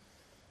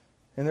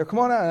 And they're, come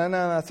on out.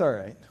 No, that's all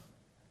right.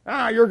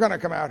 You're going to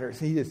come out here.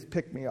 So he just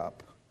picked me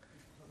up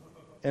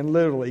and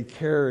literally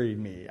carried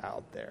me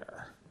out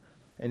there.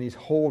 And he's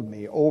holding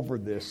me over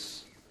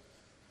this.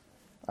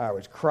 I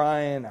was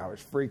crying. I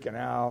was freaking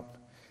out.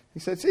 He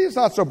said, see, it's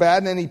not so bad.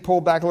 And then he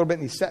pulled back a little bit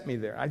and he set me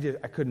there. I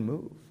couldn't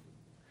move.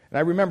 And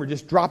I remember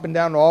just dropping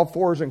down to all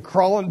fours and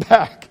crawling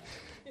back,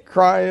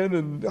 crying.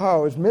 And it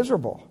was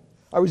miserable.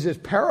 I was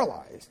just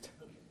paralyzed.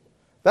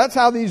 That's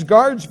how these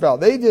guards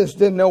felt. They just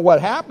didn't know what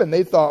happened.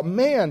 They thought,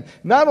 man,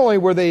 not only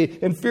were they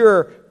in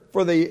fear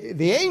for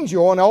the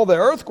angel and all the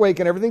earthquake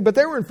and everything, but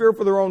they were in fear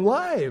for their own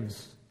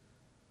lives.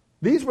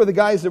 These were the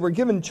guys that were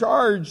given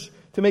charge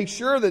to make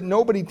sure that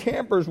nobody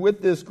tampers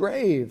with this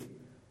grave.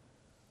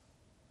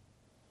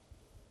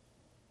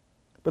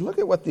 But look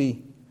at what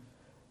the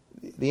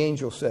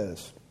angel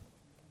says.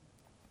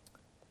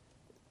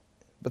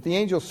 But the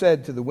angel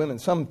said to the women,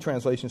 some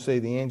translations say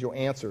the angel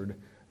answered.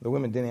 The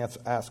women didn't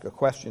ask a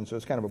question, so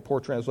it's kind of a poor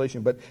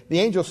translation. But the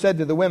angel said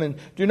to the women,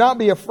 do not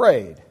be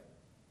afraid.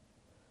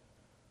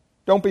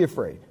 Don't be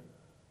afraid.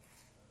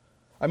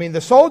 I mean,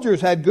 the soldiers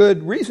had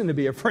good reason to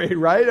be afraid,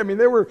 right? I mean,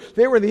 they were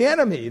the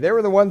enemy. They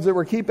were the ones that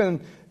were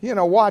keeping,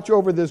 watch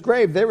over this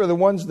grave. They were the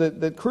ones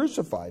that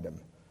crucified him.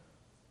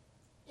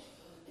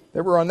 They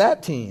were on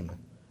that team.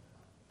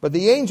 But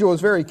the angel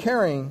was very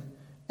caring,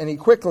 and he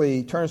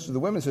quickly turns to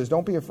the women and says,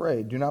 don't be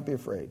afraid. Do not be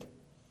afraid.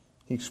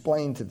 He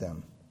explained to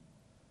them.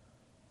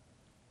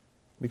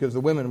 Because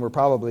the women were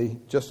probably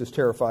just as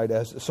terrified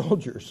as the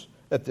soldiers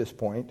at this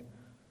point.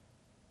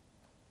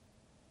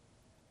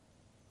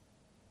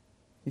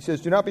 He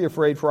says, do not be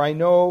afraid, for I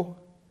know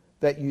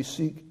that you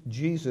seek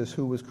Jesus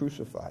who was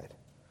crucified.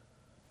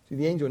 See,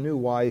 the angel knew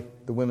why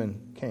the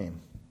women came.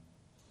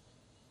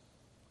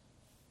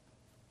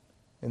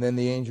 And then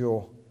the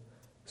angel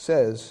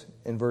says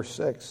in verse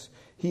 6,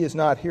 he is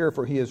not here,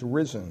 for he is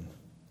risen,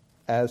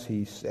 as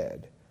he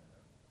said.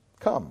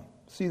 Come,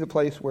 see the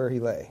place where he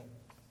lay.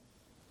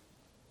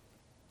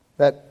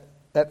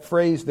 That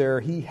phrase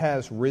there, he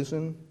has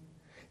risen,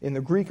 in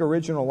the Greek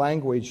original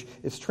language,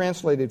 it's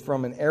translated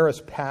from an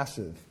aorist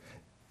passive.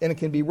 And it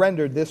can be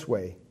rendered this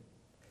way: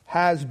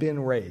 has been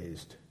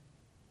raised.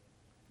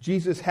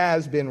 Jesus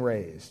has been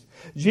raised.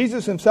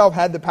 Jesus himself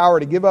had the power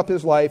to give up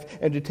his life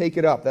and to take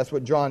it up. That's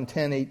what John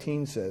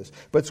 10:18 says.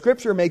 But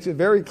Scripture makes it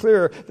very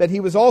clear that he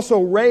was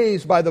also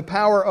raised by the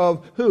power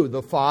of who?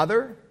 The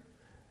Father.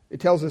 It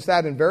tells us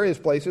that in various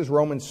places,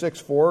 Romans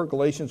 6:4,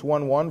 Galatians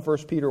 1:1,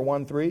 1 Peter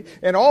 1:3,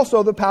 and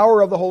also the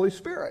power of the Holy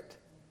Spirit,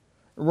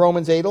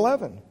 Romans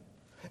 8:11.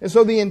 And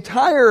so the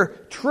entire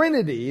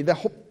Trinity, the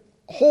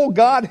whole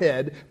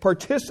Godhead,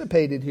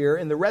 participated here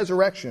in the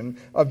resurrection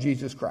of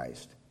Jesus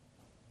Christ.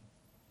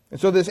 And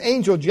so this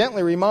angel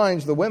gently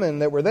reminds the women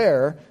that were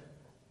there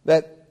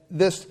that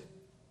this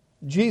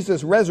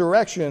Jesus'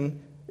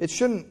 resurrection, it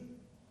shouldn't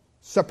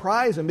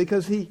surprise them,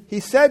 because he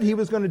said he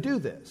was going to do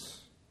this.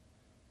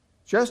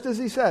 Just as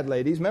he said,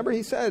 ladies. Remember,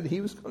 he said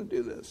he was going to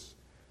do this.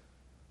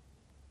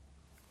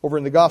 Over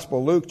in the Gospel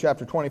of Luke,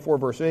 chapter 24,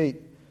 verse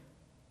 8,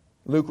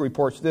 Luke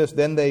reports this: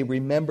 then they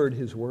remembered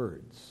his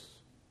words.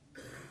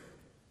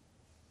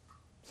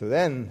 So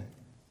then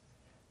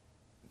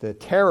the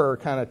terror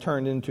kind of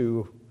turned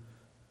into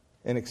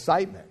an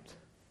excitement.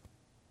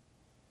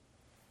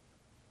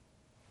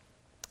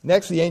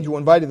 Next, the angel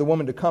invited the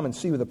woman to come and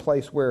see the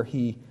place where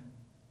he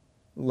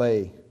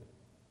lay.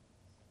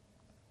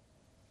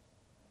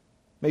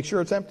 Make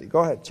sure it's empty. Go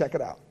ahead, check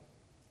it out.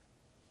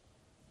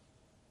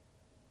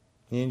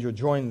 The angel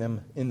joined them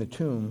in the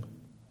tomb,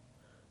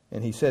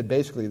 and he said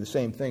basically the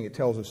same thing. It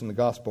tells us in the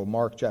Gospel of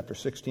Mark, chapter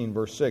 16,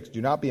 verse 6, do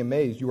not be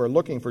amazed. You are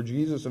looking for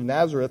Jesus of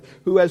Nazareth,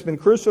 who has been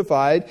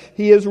crucified.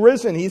 He is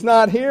risen. He's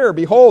not here.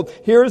 Behold,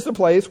 here is the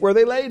place where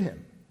they laid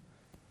him.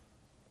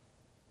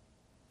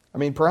 I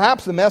mean,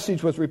 perhaps the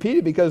message was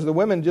repeated because the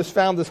women just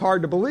found this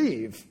hard to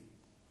believe.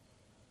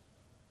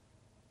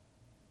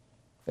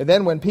 And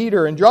then when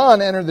Peter and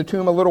John entered the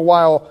tomb a little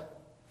while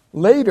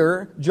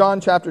later,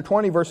 John chapter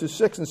 20, verses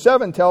 6 and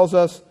 7 tells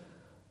us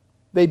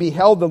they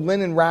beheld the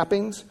linen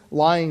wrappings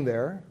lying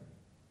there.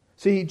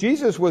 See,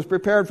 Jesus was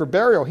prepared for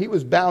burial. He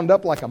was bound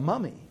up like a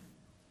mummy.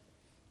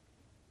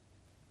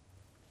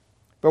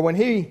 But when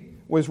he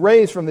was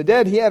raised from the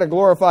dead, he had a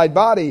glorified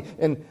body.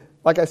 And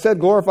like I said,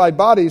 glorified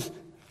bodies,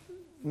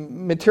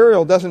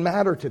 material doesn't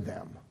matter to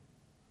them.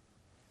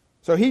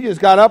 So he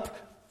just got up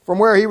from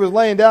where he was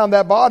laying down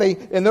that body,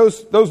 and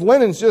those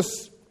linens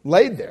just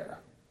laid there.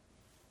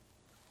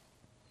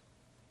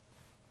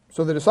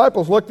 So the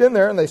disciples looked in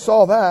there and they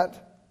saw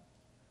that.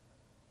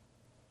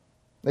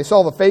 They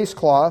saw the face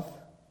cloth,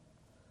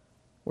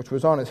 which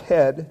was on his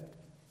head.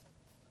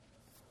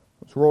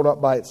 It was rolled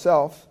up by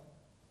itself.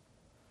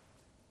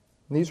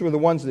 And these were the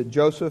ones that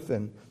Joseph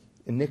and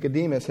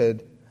Nicodemus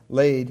had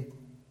laid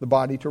the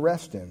body to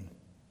rest in.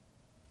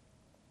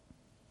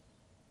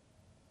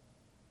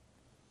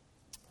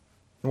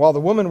 And while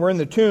the women were in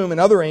the tomb,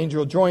 another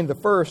angel joined the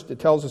first. It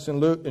tells us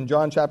in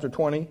John chapter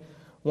 20,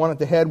 one at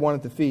the head, one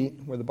at the feet,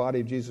 where the body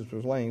of Jesus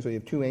was laying. So you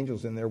have two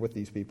angels in there with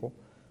these people.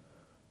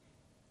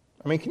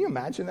 I mean, can you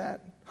imagine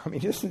that? I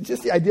mean, just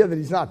the idea that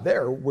he's not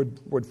there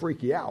would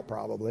freak you out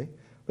probably.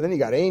 But then you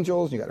got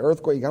angels, you got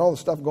earthquake, you got all this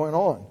stuff going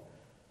on.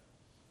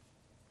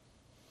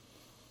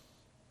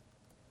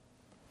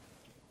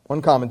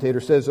 One commentator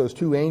says those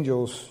two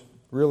angels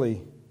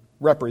really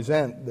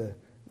represent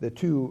the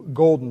two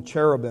golden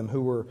cherubim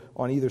who were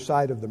on either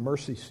side of the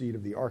mercy seat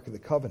of the Ark of the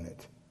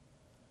Covenant.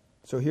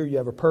 So here you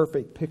have a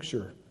perfect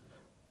picture.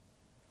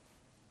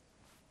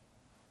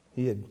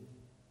 He had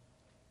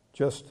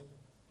just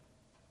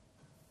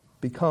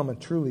become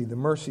truly the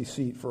mercy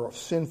seat for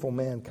sinful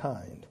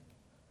mankind.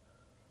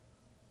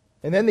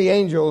 And then the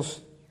angels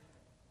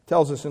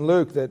tells us in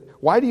Luke that,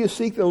 why do you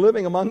seek the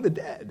living among the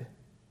dead?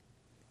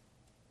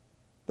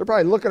 They're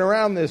probably looking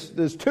around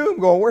this tomb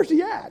going, where's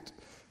he at?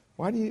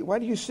 Why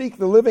do you seek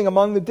the living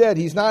among the dead?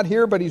 He's not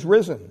here, but he's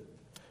risen.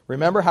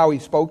 Remember how he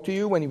spoke to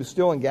you when he was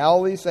still in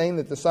Galilee, saying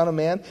that the Son of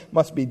Man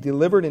must be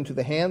delivered into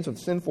the hands of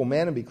sinful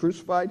men and be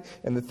crucified,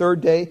 and the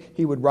third day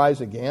he would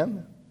rise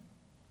again?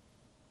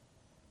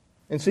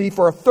 And see,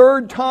 for a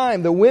third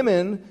time, the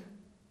women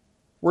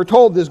were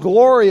told this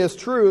glorious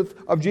truth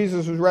of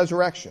Jesus'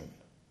 resurrection.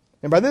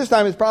 And by this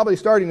time, it's probably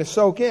starting to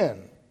soak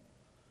in.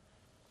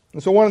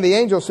 And so one of the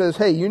angels says,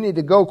 hey, you need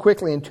to go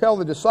quickly and tell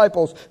the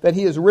disciples that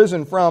he is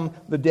risen from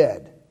the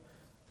dead.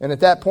 And at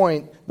that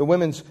point, the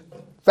women's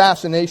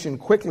fascination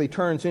quickly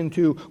turns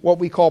into what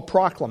we call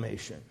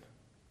proclamation.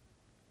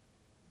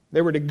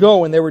 They were to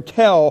go and they would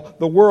tell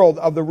the world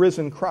of the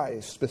risen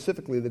Christ,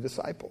 specifically the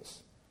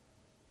disciples.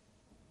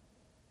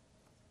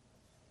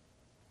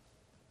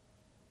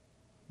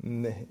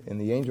 And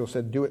the angel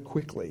said, do it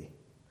quickly.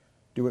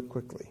 Do it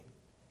quickly.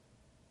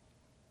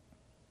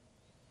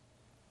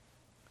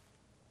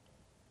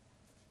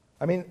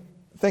 I mean,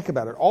 think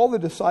about it. All the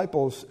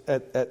disciples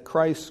at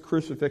Christ's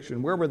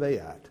crucifixion, where were they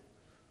at?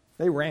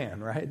 They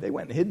ran, right? They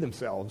went and hid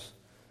themselves,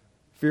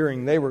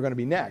 fearing they were going to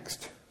be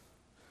next.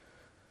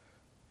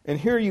 And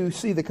here you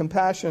see the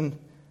compassion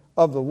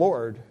of the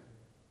Lord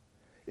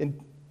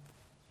in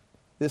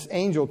this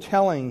angel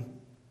telling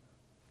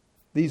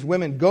these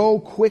women, go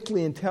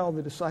quickly and tell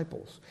the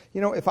disciples. You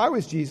know, if I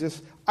was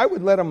Jesus, I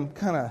would let them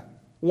kind of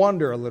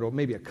wander a little,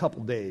 maybe a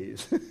couple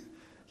days.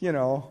 You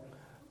know,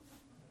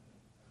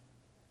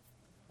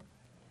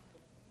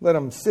 let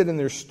them sit in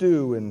their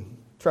stew and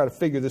try to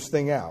figure this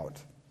thing out.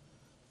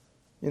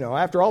 You know,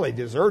 after all, they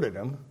deserted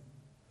him.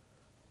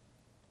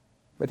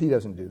 But he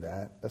doesn't do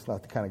that. That's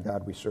not the kind of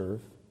God we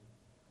serve.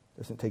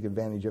 Doesn't take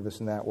advantage of us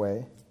in that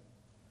way.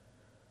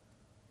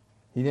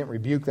 He didn't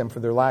rebuke them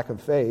for their lack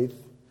of faith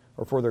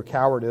or for their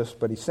cowardice,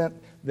 but he sent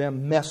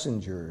them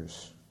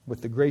messengers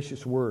with the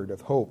gracious word of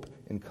hope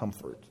and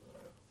comfort.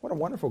 What a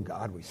wonderful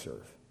God we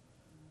serve.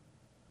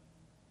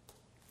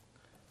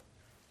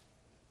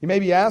 You may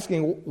be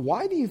asking,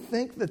 why do you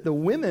think that the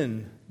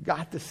women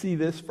got to see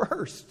this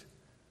first?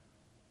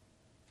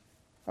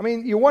 I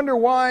mean, you wonder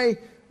why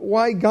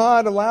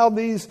God allowed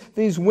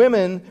these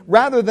women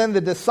rather than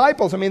the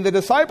disciples. I mean, the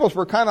disciples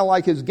were kind of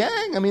like his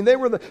gang. I mean, they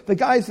were the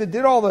guys that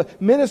did all the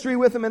ministry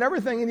with him and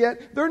everything, and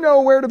yet they're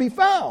nowhere to be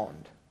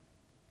found.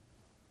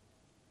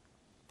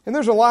 And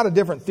there's a lot of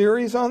different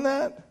theories on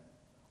that.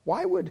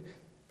 Why would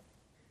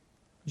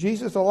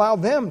Jesus allow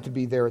them to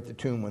be there at the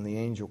tomb when the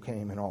angel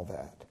came and all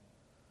that?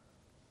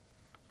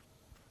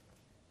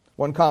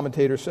 One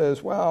commentator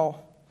says,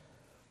 well,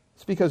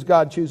 it's because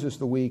God chooses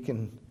the weak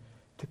and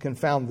to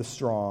confound the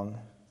strong.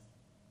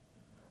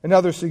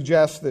 Another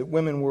suggests that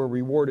women were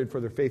rewarded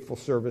for their faithful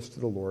service to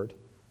the Lord.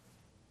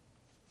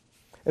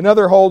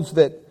 Another holds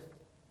that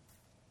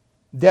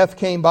death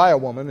came by a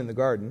woman in the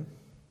garden.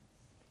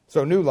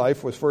 So new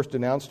life was first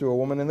announced to a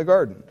woman in the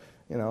garden,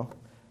 you know.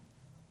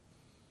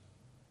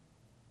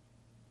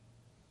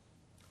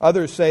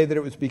 Others say that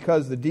it was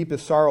because the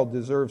deepest sorrow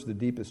deserves the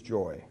deepest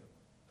joy,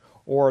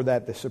 or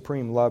that the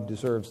supreme love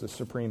deserves the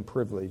supreme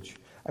privilege.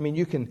 I mean,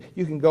 you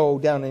can go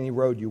down any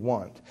road you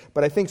want.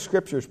 But I think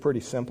Scripture is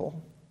pretty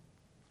simple.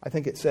 I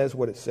think it says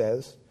what it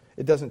says.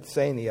 It doesn't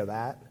say any of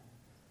that.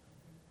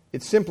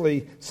 It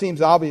simply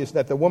seems obvious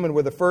that the women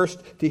were the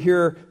first to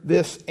hear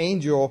this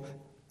angel,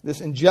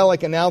 this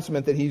angelic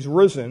announcement that he's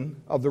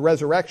risen of the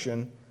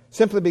resurrection,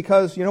 simply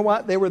because, you know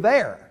what? They were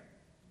there.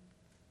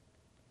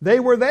 They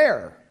were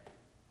there.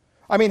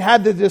 I mean,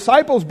 had the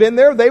disciples been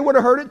there, they would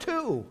have heard it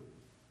too.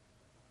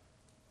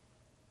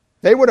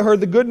 They would have heard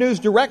the good news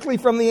directly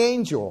from the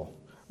angel,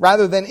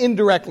 rather than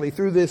indirectly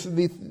through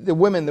the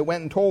women that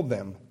went and told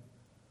them.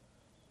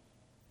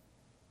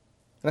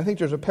 And I think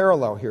there's a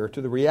parallel here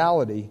to the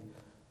reality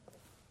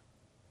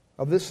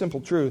of this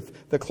simple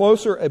truth. The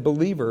closer a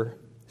believer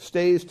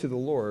stays to the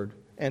Lord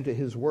and to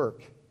his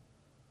work,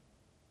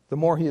 the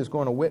more he is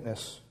going to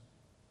witness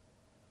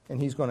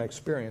and he's going to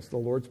experience the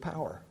Lord's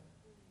power.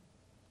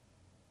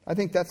 I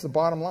think that's the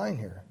bottom line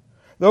here.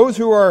 Those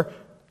who are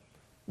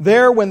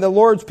there when the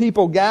Lord's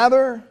people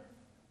gather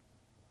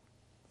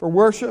for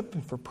worship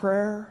and for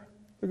prayer,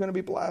 they're going to be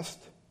blessed.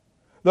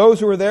 Those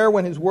who are there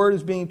when his word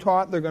is being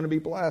taught, they're going to be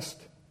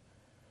blessed.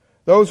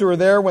 Those who are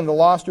there when the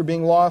lost are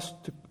being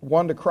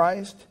won to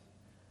Christ.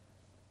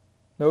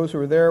 Those who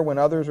are there when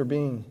others are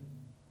being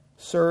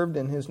served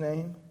in his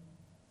name.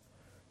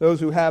 Those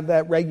who have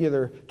that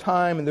regular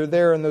time and they're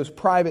there in those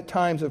private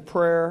times of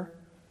prayer.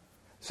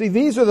 See,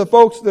 these are the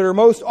folks that are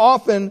most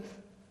often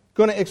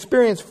going to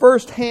experience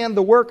firsthand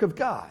the work of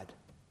God.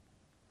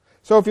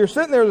 So if you're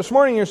sitting there this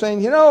morning and you're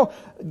saying,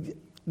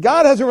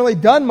 God hasn't really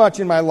done much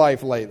in my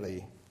life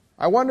lately.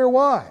 I wonder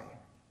why.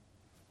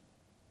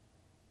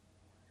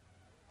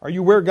 Are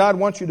you where God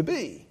wants you to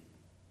be?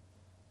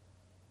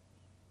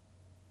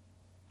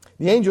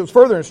 The angel's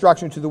further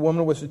instruction to the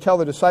woman was to tell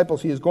the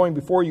disciples, he is going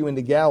before you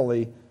into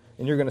Galilee,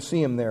 and you're going to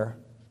see him there.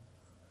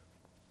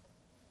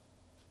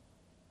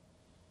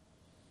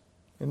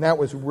 And that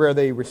was where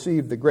they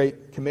received the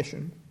Great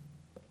Commission.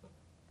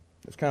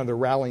 It's kind of the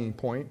rallying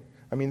point.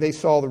 I mean, they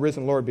saw the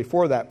risen Lord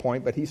before that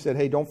point, but he said,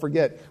 hey, don't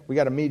forget, we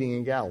got a meeting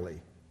in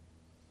Galilee.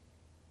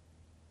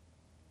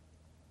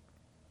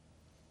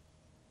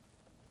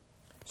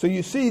 So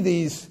you see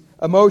these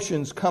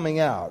emotions coming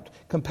out,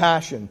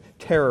 compassion,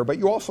 terror, but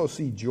you also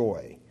see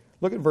joy.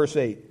 Look at verse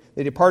 8.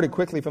 They departed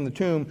quickly from the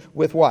tomb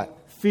with what?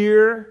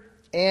 Fear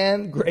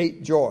and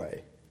great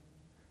joy.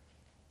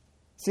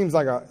 Seems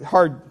like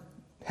hard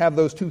to have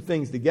those two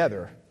things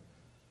together.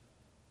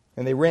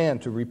 And they ran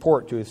to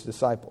report to his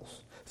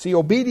disciples. See,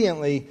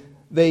 obediently,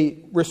 they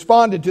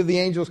responded to the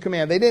angel's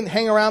command. They didn't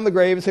hang around the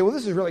grave and say, well,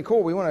 this is really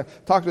cool. We want to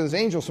talk to this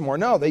angel some more.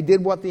 No, they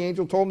did what the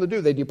angel told them to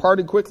do. They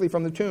departed quickly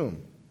from the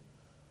tomb.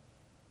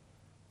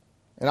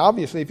 And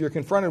obviously, if you're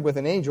confronted with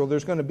an angel,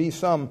 there's going to be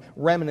some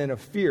remnant of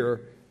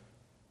fear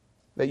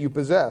that you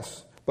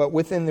possess. But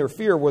within their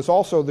fear was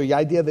also the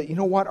idea that,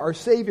 our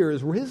Savior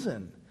is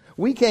risen.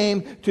 We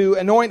came to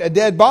anoint a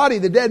dead body.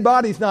 The dead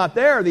body's not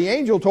there. The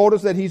angel told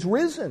us that he's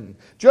risen,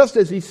 just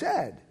as he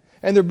said.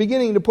 And they're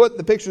beginning to put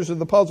the pictures of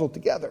the puzzle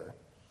together.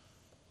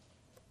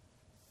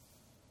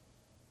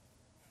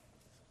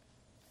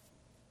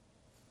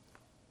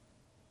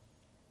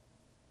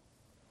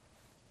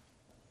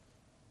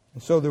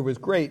 And so there was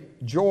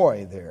great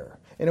joy there.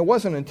 And it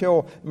wasn't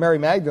until Mary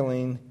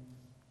Magdalene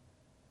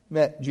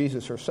met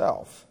Jesus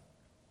herself.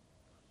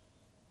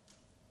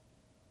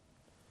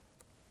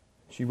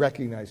 She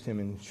recognized him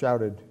and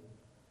shouted,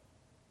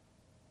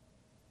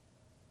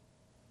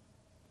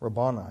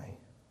 Rabboni.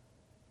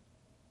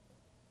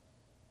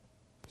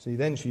 See,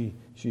 then she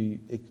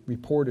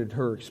reported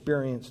her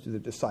experience to the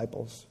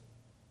disciples.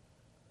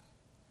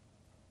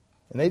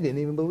 And they didn't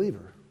even believe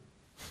her.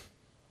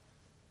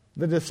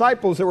 The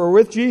disciples that were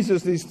with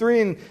Jesus these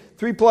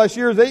 3+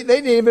 years, they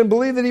didn't even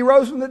believe that he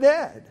rose from the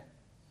dead.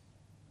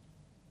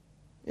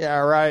 Yeah,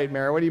 right,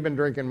 Mary. What have you been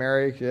drinking,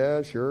 Mary?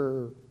 Yeah,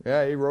 sure.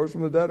 Yeah, he rose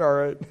from the dead, all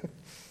right.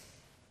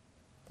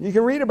 You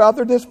can read about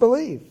their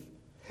disbelief.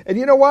 And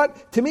you know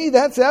what? To me,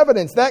 that's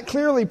evidence. That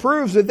clearly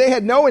proves that they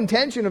had no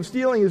intention of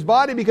stealing his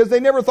body because they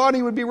never thought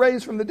he would be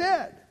raised from the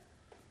dead.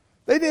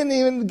 They didn't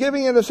even give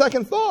it a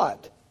second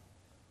thought.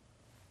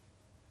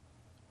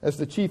 As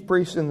the chief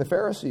priests and the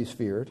Pharisees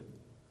feared.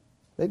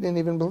 They didn't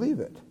even believe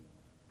it.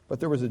 But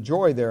there was a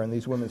joy there in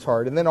these women's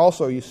heart. And then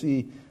also you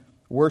see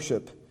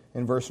worship.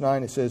 In verse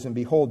 9 it says, and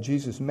behold,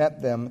 Jesus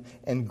met them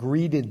and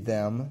greeted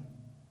them.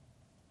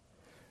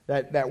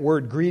 That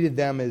word greeted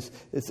them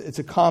it's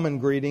a common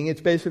greeting.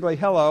 It's basically,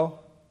 hello,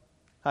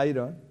 how you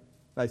doing?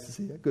 Nice to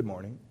see you. Good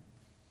morning.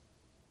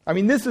 I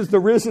mean, this is the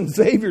risen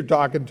Savior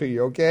talking to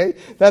you, okay?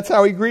 That's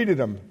how he greeted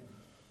them.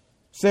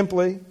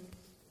 Simply.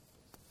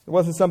 It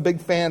wasn't some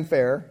big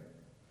fanfare.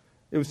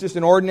 It was just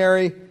an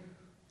ordinary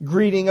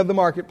greeting of the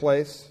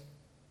marketplace.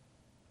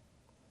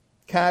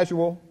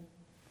 Casual.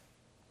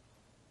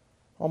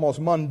 Almost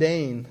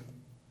mundane.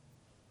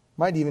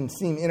 Might even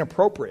seem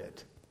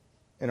inappropriate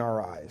in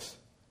our eyes.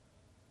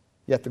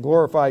 Yet the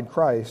glorified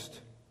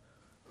Christ,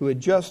 who had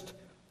just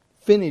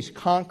finished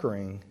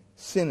conquering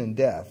sin and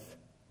death,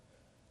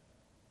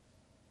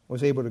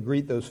 was able to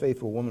greet those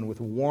faithful women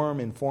with a warm,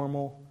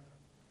 informal,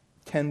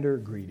 tender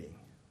greeting.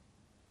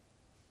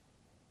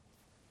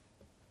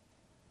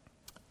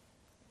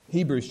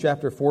 Hebrews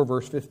chapter 4,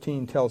 verse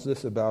 15 tells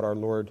this about our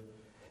Lord.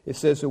 It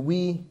says that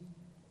we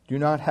do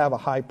not have a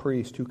high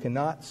priest who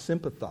cannot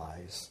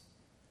sympathize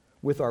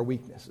with our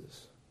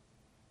weaknesses.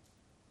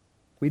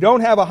 We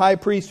don't have a high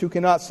priest who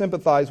cannot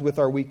sympathize with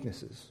our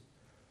weaknesses.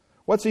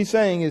 What's he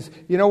saying is,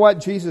 you know what?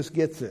 Jesus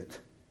gets it.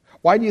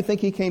 Why do you think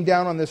he came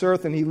down on this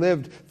earth and he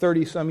lived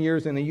 30-some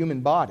years in a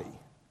human body?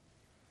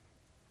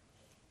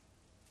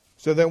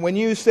 So that when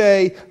you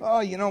say, oh,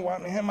 you know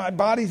what, man, my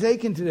body's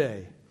aching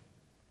today.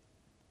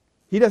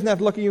 He doesn't have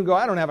to look at you and go,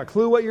 I don't have a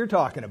clue what you're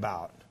talking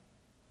about.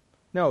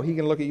 No, he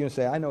can look at you and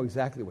say, I know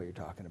exactly what you're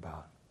talking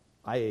about.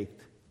 I ached.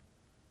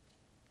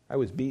 I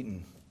was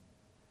beaten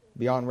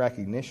beyond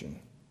recognition.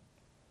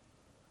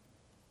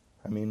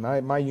 I mean,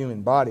 my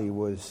human body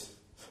was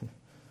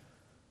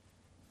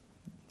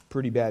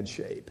pretty bad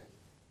shape.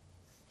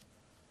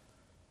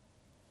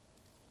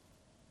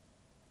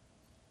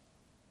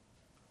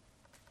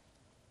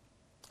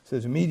 It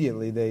says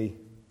immediately they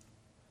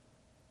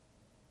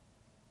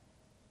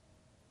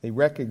They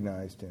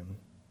recognized him.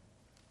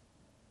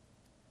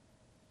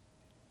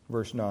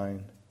 Verse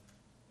 9,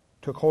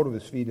 took hold of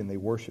his feet and they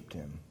worshiped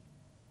him.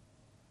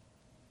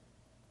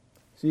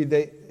 See,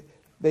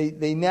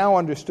 they now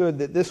understood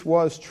that this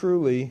was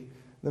truly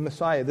the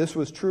Messiah. This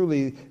was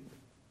truly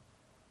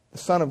the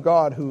Son of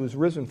God who was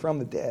risen from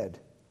the dead.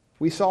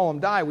 We saw him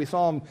die. We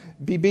saw him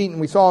be beaten.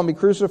 We saw him be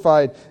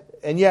crucified.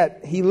 And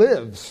yet, he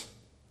lives.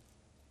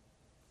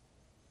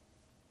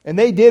 And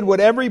they did what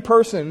every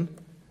person,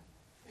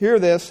 hear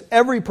this,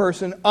 every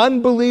person,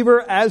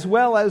 unbeliever as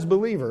well as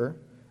believer,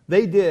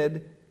 they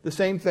did the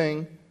same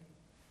thing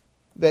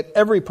that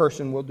every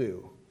person will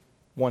do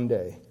one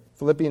day.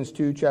 Philippians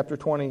 2, chapter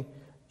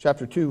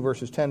 2,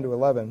 verses 10 to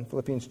 11.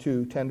 Philippians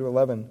 2, 10 to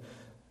 11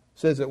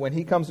 says that when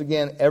he comes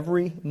again,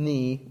 every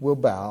knee will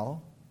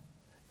bow,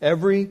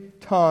 every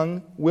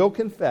tongue will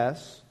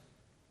confess,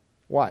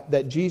 what?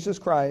 That Jesus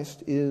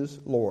Christ is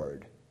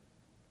Lord,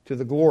 to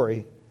the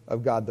glory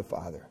of God the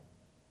Father.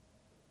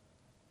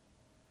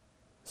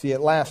 See,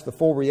 at last, the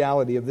full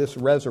reality of this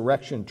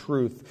resurrection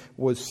truth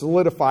was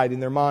solidified in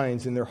their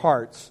minds, in their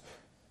hearts.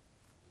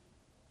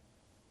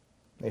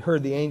 They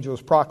heard the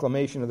angel's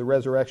proclamation of the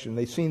resurrection.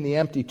 They'd seen the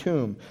empty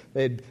tomb.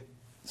 They'd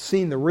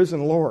seen the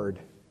risen Lord.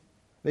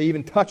 They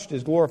even touched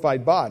his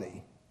glorified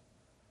body.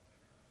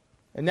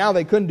 And now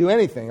they couldn't do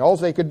anything. All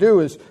they could do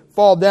is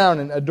fall down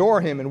and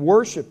adore him and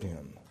worship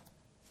him.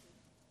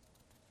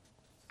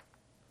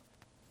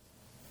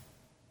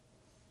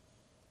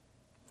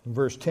 In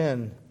verse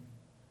 10,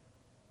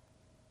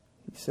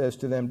 he says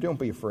to them, "Don't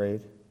be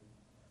afraid.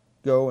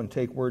 Go and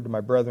take word to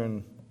my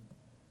brethren.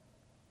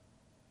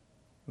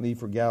 Leave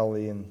for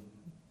Galilee, and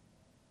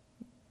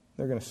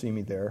they're going to see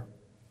me there."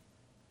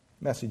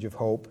 Message of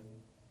hope.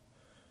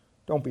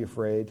 Don't be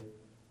afraid.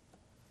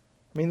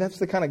 I mean, that's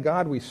the kind of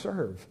God we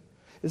serve.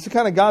 It's the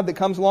kind of God that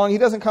comes along. He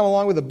doesn't come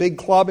along with a big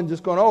club and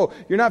just going, "Oh,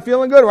 you're not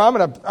feeling good, well, I'm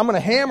going to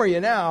hammer you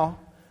now."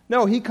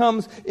 No, he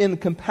comes in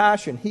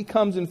compassion. He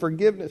comes in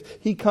forgiveness.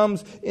 He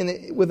comes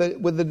with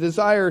a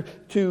desire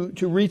to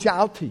reach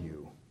out to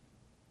you.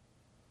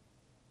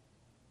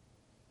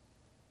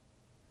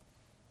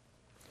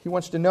 He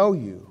wants to know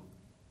you.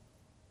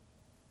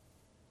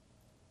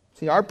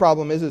 See, our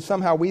problem is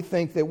somehow we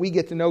think that we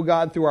get to know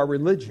God through our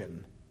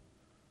religion.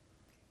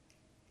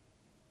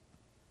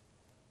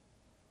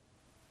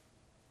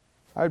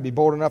 I would be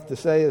bold enough to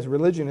say, as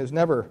religion has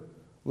never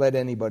led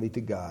anybody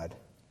to God.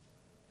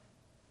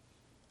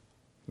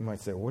 You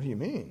might say, what do you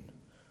mean?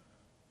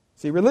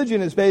 See,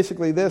 religion is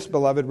basically this,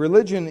 beloved.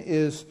 Religion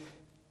is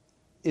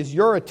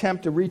your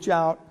attempt to reach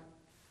out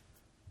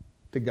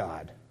to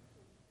God.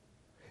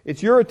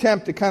 It's your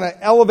attempt to kind of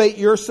elevate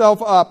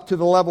yourself up to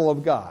the level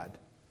of God.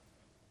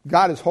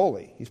 God is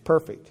holy. He's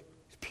perfect.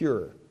 He's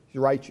pure. He's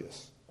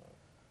righteous.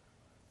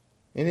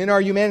 And in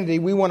our humanity,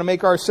 we want to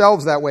make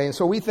ourselves that way. And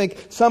so we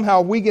think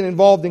somehow we get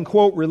involved in,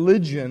 quote,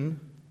 religion.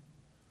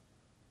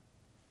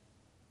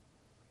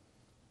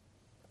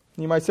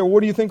 You might say, well,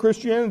 what do you think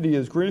Christianity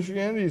is?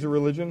 Christianity is a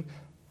religion.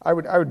 I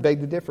would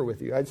beg to differ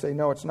with you. I'd say,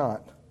 no, it's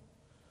not.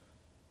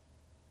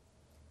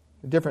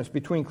 The difference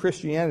between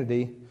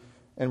Christianity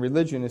and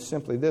religion is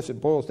simply this. It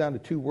boils down to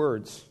two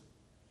words.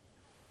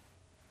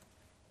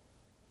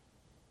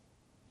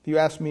 If you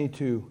ask me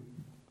to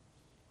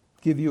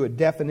give you a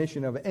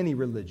definition of any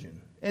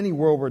religion, any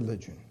world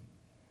religion,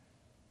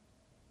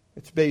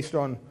 it's based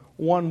on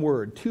one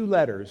word, two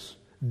letters,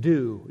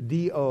 do,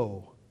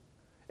 D-O.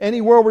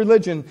 Any world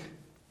religion,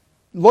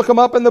 look them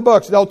up in the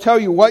books. They'll tell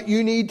you what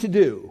you need to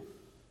do.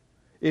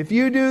 If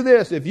you do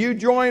this, if you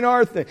join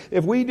our thing,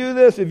 if we do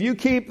this, if you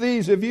keep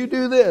these, if you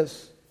do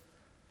this.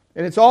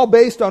 And it's all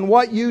based on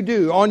what you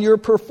do, on your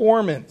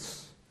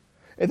performance.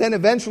 And then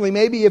eventually,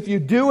 maybe if you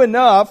do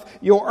enough,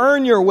 you'll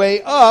earn your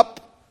way up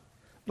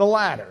the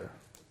ladder.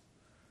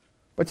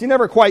 But you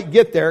never quite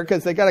get there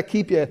because they got to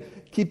keep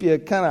you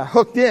kind of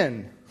hooked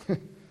in. And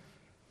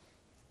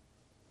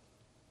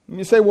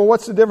you say, well,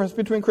 what's the difference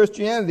between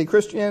Christianity?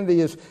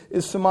 Christianity is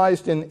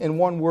surmised in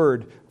one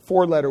word,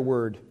 four-letter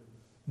word,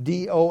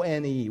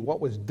 D-O-N-E, what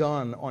was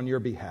done on your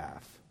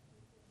behalf.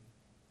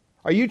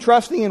 Are you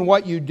trusting in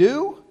what you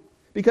do?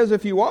 Because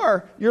if you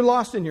are, you're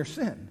lost in your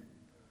sin.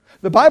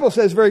 The Bible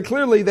says very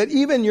clearly that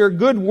even your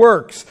good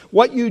works,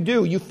 what you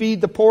do, you feed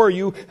the poor,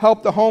 you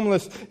help the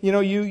homeless,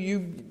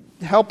 you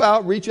help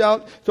out, reach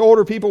out to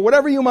older people,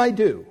 whatever you might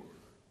do.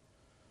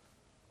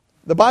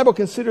 The Bible God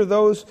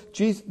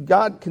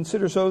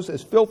considers those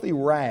as filthy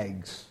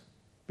rags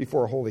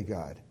before a holy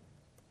God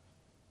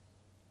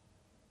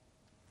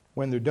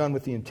when they're done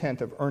with the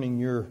intent of earning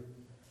your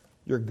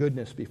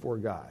goodness before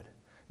God.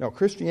 No,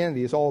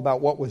 Christianity is all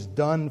about what was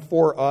done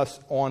for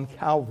us on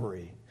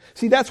Calvary.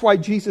 See, that's why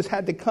Jesus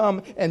had to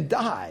come and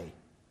die.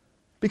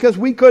 Because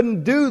we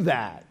couldn't do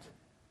that.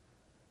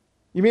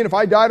 You mean if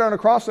I died on a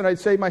cross and I'd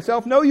save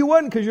myself? No, you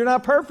wouldn't, because you're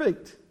not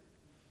perfect.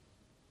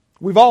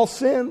 We've all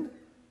sinned.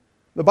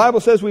 The Bible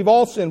says we've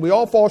all sinned. We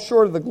all fall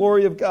short of the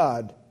glory of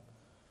God.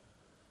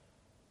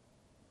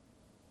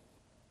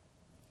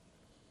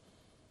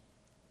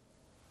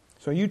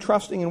 So are you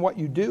trusting in what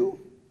you do?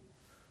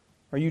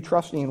 Or are you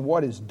trusting in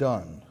what is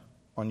done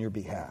on your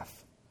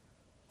behalf.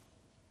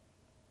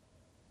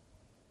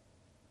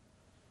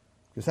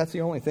 Because that's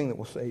the only thing that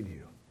will save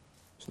you.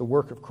 It's the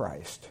work of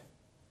Christ.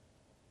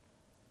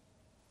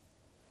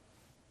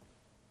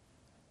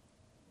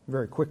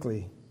 Very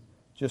quickly,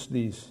 just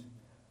these,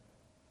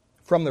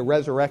 from the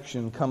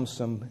resurrection comes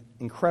some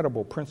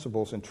incredible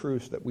principles and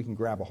truths that we can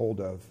grab a hold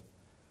of.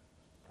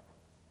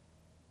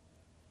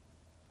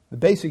 The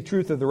basic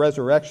truth of the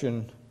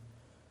resurrection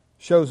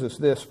shows us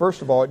this.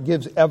 First of all, it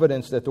gives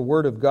evidence that the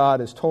Word of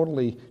God is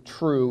totally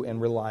true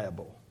and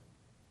reliable.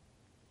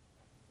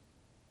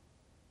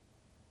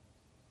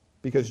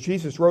 Because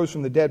Jesus rose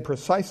from the dead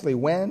precisely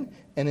when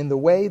and in the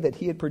way that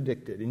He had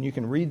predicted. And you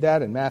can read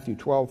that in Matthew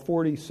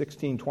 12:40,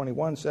 16:21,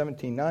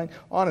 17:9,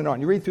 on and on.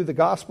 You read through the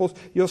Gospels,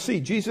 you'll see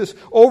Jesus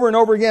over and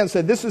over again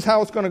said, this is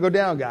how it's going to go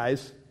down,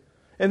 guys.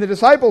 And the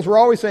disciples were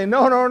always saying,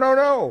 no, no, no,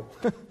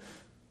 no.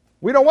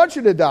 We don't want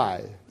you to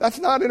die. That's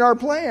not in our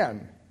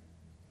plan.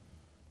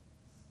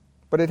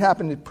 But it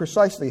happened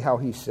precisely how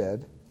He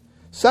said.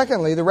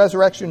 Secondly, the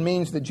resurrection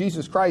means that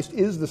Jesus Christ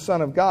is the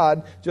Son of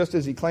God, just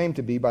as He claimed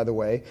to be, by the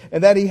way,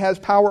 and that He has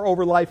power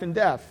over life and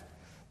death.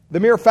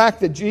 The mere fact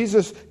that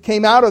Jesus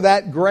came out of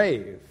that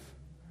grave,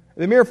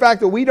 the mere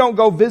fact that we don't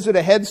go visit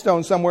a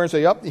headstone somewhere and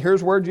say, yep,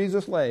 here's where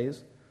Jesus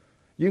lays.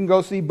 You can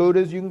go see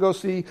Buddhas, you can go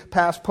see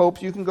past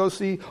popes, you can go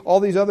see all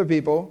these other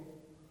people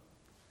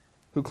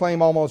who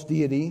claim almost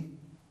deity.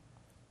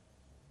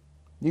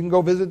 You can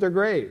go visit their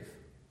grave.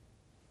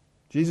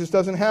 Jesus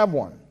doesn't have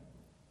one,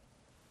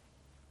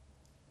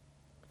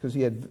 because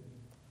He had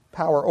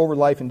power over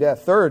life and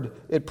death. Third,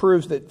 it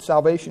proves that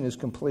salvation is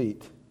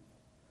complete.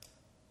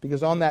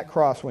 Because on that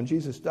cross, when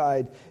Jesus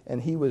died and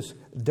He was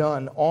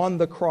done on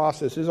the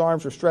cross, as His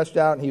arms were stretched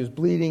out and He was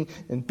bleeding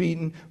and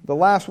beaten, the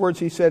last words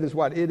He said is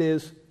what? It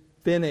is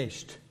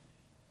finished.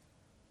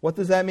 What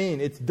does that mean?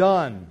 It's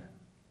done.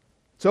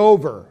 It's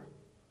over.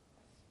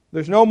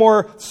 There's no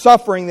more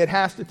suffering that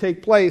has to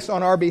take place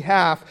on our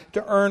behalf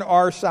to earn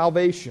our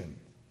salvation.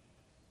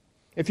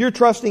 If you're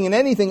trusting in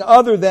anything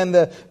other than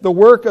the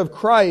work of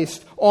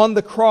Christ on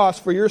the cross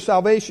for your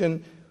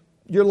salvation,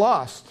 you're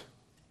lost.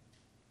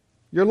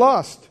 You're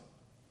lost.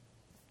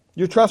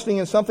 You're trusting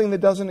in something that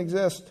doesn't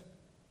exist,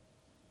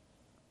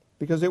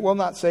 because it will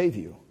not save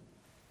you.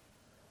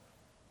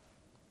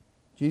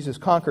 Jesus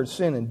conquered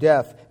sin and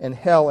death and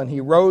hell, and He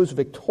rose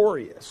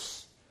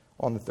victorious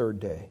on the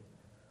third day.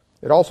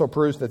 It also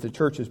proves that the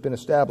church has been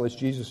established.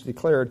 Jesus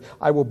declared,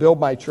 I will build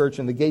my church,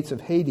 and the gates of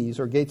Hades,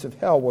 or gates of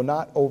hell, will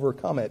not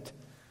overcome it.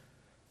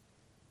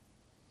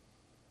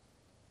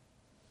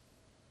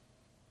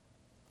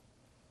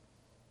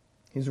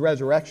 His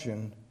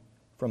resurrection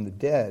from the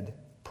dead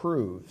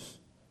proves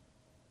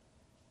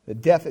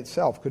that death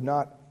itself could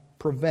not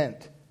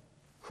prevent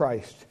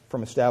Christ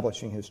from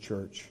establishing His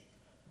church.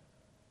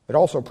 It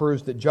also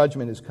proves that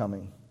judgment is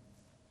coming.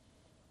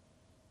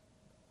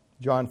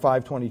 John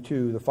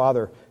 5:22, the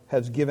Father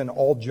has given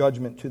all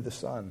judgment to the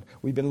Son.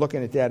 We've been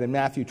looking at that in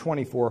Matthew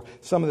 24.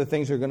 Some of the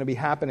things that are going to be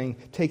happening,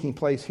 taking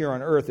place here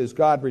on earth as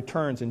God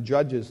returns and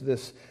judges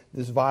this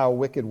vile,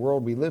 wicked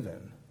world we live in.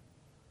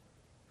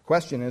 The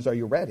question is, are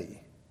you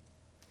ready?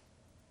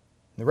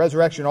 The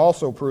resurrection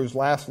also proves,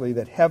 lastly,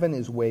 that heaven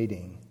is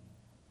waiting.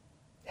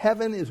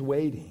 Heaven is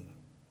waiting.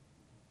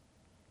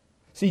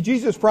 See,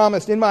 Jesus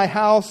promised, in my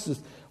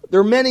house there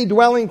are many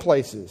dwelling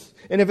places.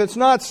 And if it's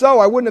not so,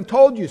 I wouldn't have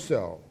told you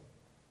so.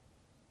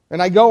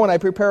 And I go and I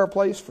prepare a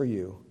place for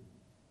you.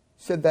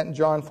 He said that in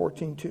John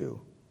 14:2.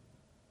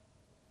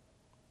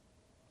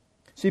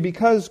 See,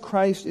 because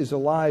Christ is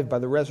alive by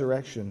the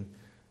resurrection,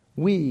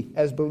 we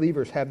as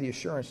believers have the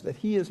assurance that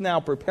He is now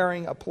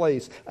preparing a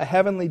place, a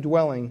heavenly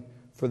dwelling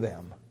for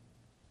them.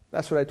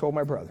 That's what I told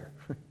my brother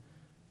a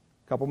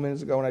couple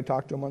minutes ago when I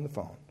talked to him on the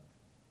phone.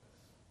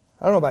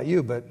 I don't know about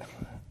you, but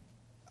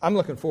I'm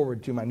looking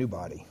forward to my new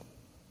body.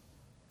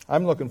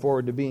 I'm looking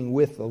forward to being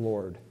with the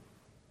Lord,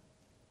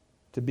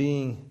 to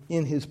being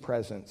in His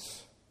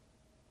presence.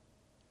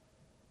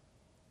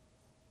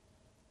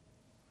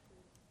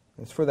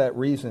 It's for that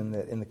reason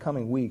that in the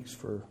coming weeks,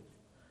 for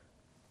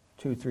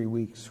 2-3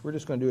 weeks, we're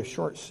just going to do a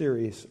short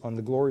series on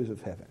the glories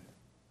of heaven.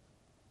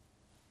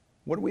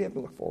 What do we have to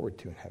look forward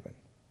to in heaven?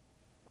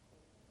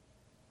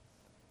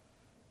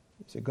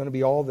 Is it going to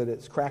be all that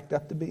it's cracked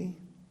up to be?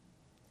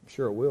 I'm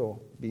sure it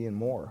will be and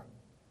more.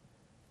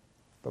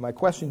 But my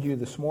question to you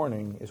this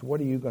morning is, what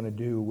are you going to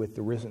do with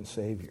the risen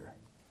Savior?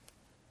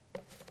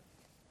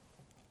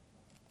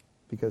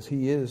 Because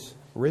He is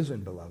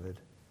risen, beloved.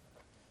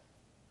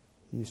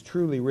 He is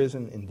truly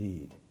risen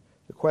indeed.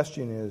 The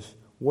question is,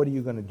 what are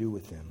you going to do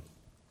with Him?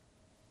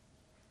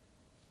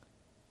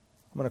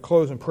 I'm going to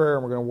close in prayer,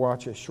 and we're going to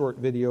watch a short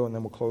video, and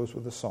then we'll close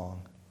with a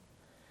song.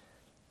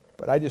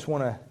 But I just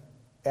want to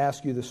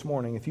ask you this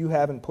morning, if you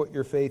haven't put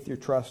your faith, your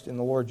trust in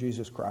the Lord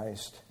Jesus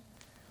Christ,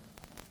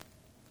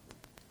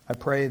 I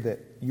pray that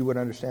you would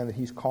understand that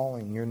He's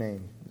calling your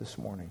name this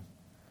morning.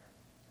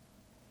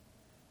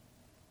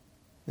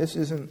 This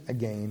isn't a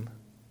game.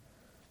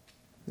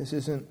 This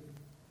isn't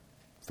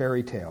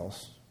fairy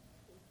tales.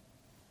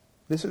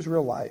 This is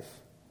real life.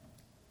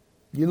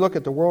 You look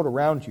at the world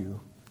around you,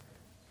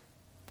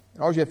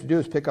 All you have to do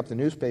is pick up the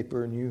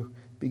newspaper and you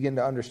begin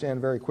to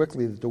understand very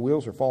quickly that the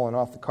wheels are falling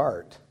off the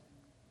cart.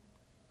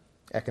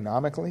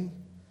 Economically,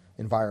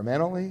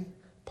 environmentally,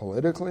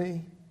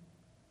 politically,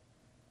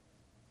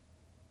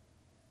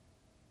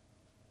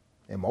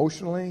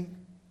 emotionally.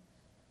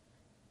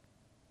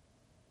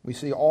 We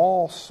see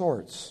all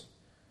sorts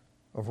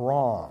of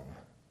wrong.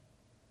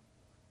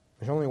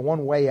 There's only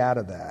one way out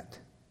of that.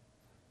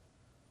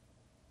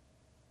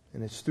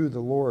 And it's through the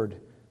Lord,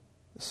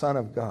 the Son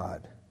of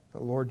God, the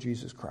Lord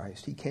Jesus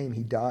Christ. He came,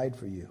 He died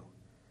for you.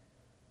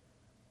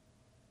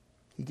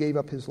 He gave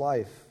up His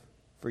life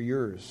for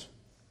yours.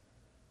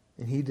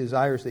 And He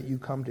desires that you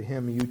come to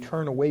Him and you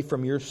turn away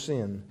from your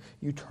sin.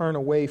 You turn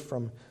away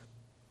from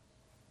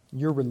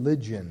your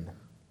religion,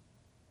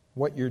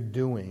 what you're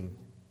doing.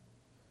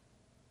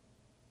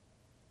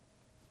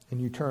 And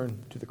you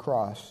turn to the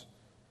cross,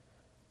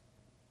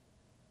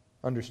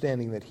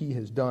 understanding that He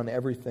has done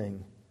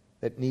everything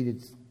that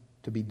needed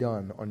to be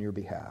done on your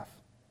behalf.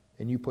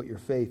 And you put your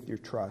faith, your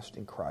trust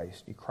in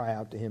Christ. You cry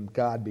out to Him,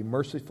 God, be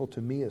merciful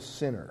to me, a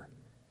sinner.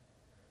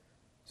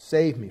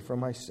 Save me from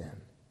my sin.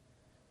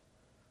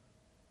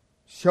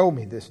 Show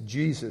me this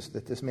Jesus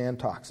that this man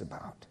talks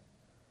about.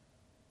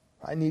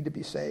 I need to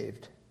be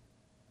saved.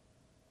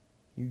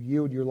 You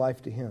yield your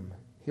life to Him.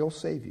 He'll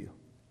save you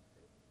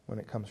when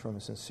it comes from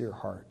a sincere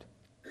heart.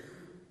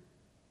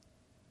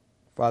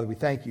 Father, we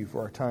thank You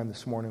for our time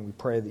this morning. We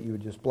pray that You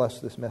would just bless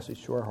this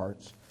message to our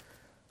hearts.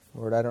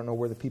 Lord, I don't know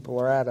where the people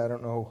are at. I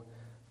don't know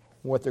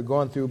what they're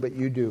going through, but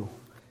You do.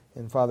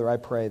 And Father, I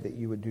pray that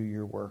You would do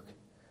Your work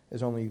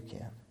as only You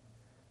can.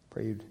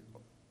 Pray You'd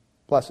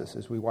bless us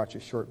as we watch a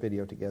short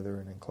video together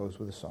and then close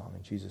with a song.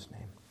 In Jesus'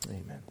 name,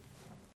 amen.